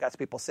Jesus' name. And God's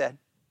people said,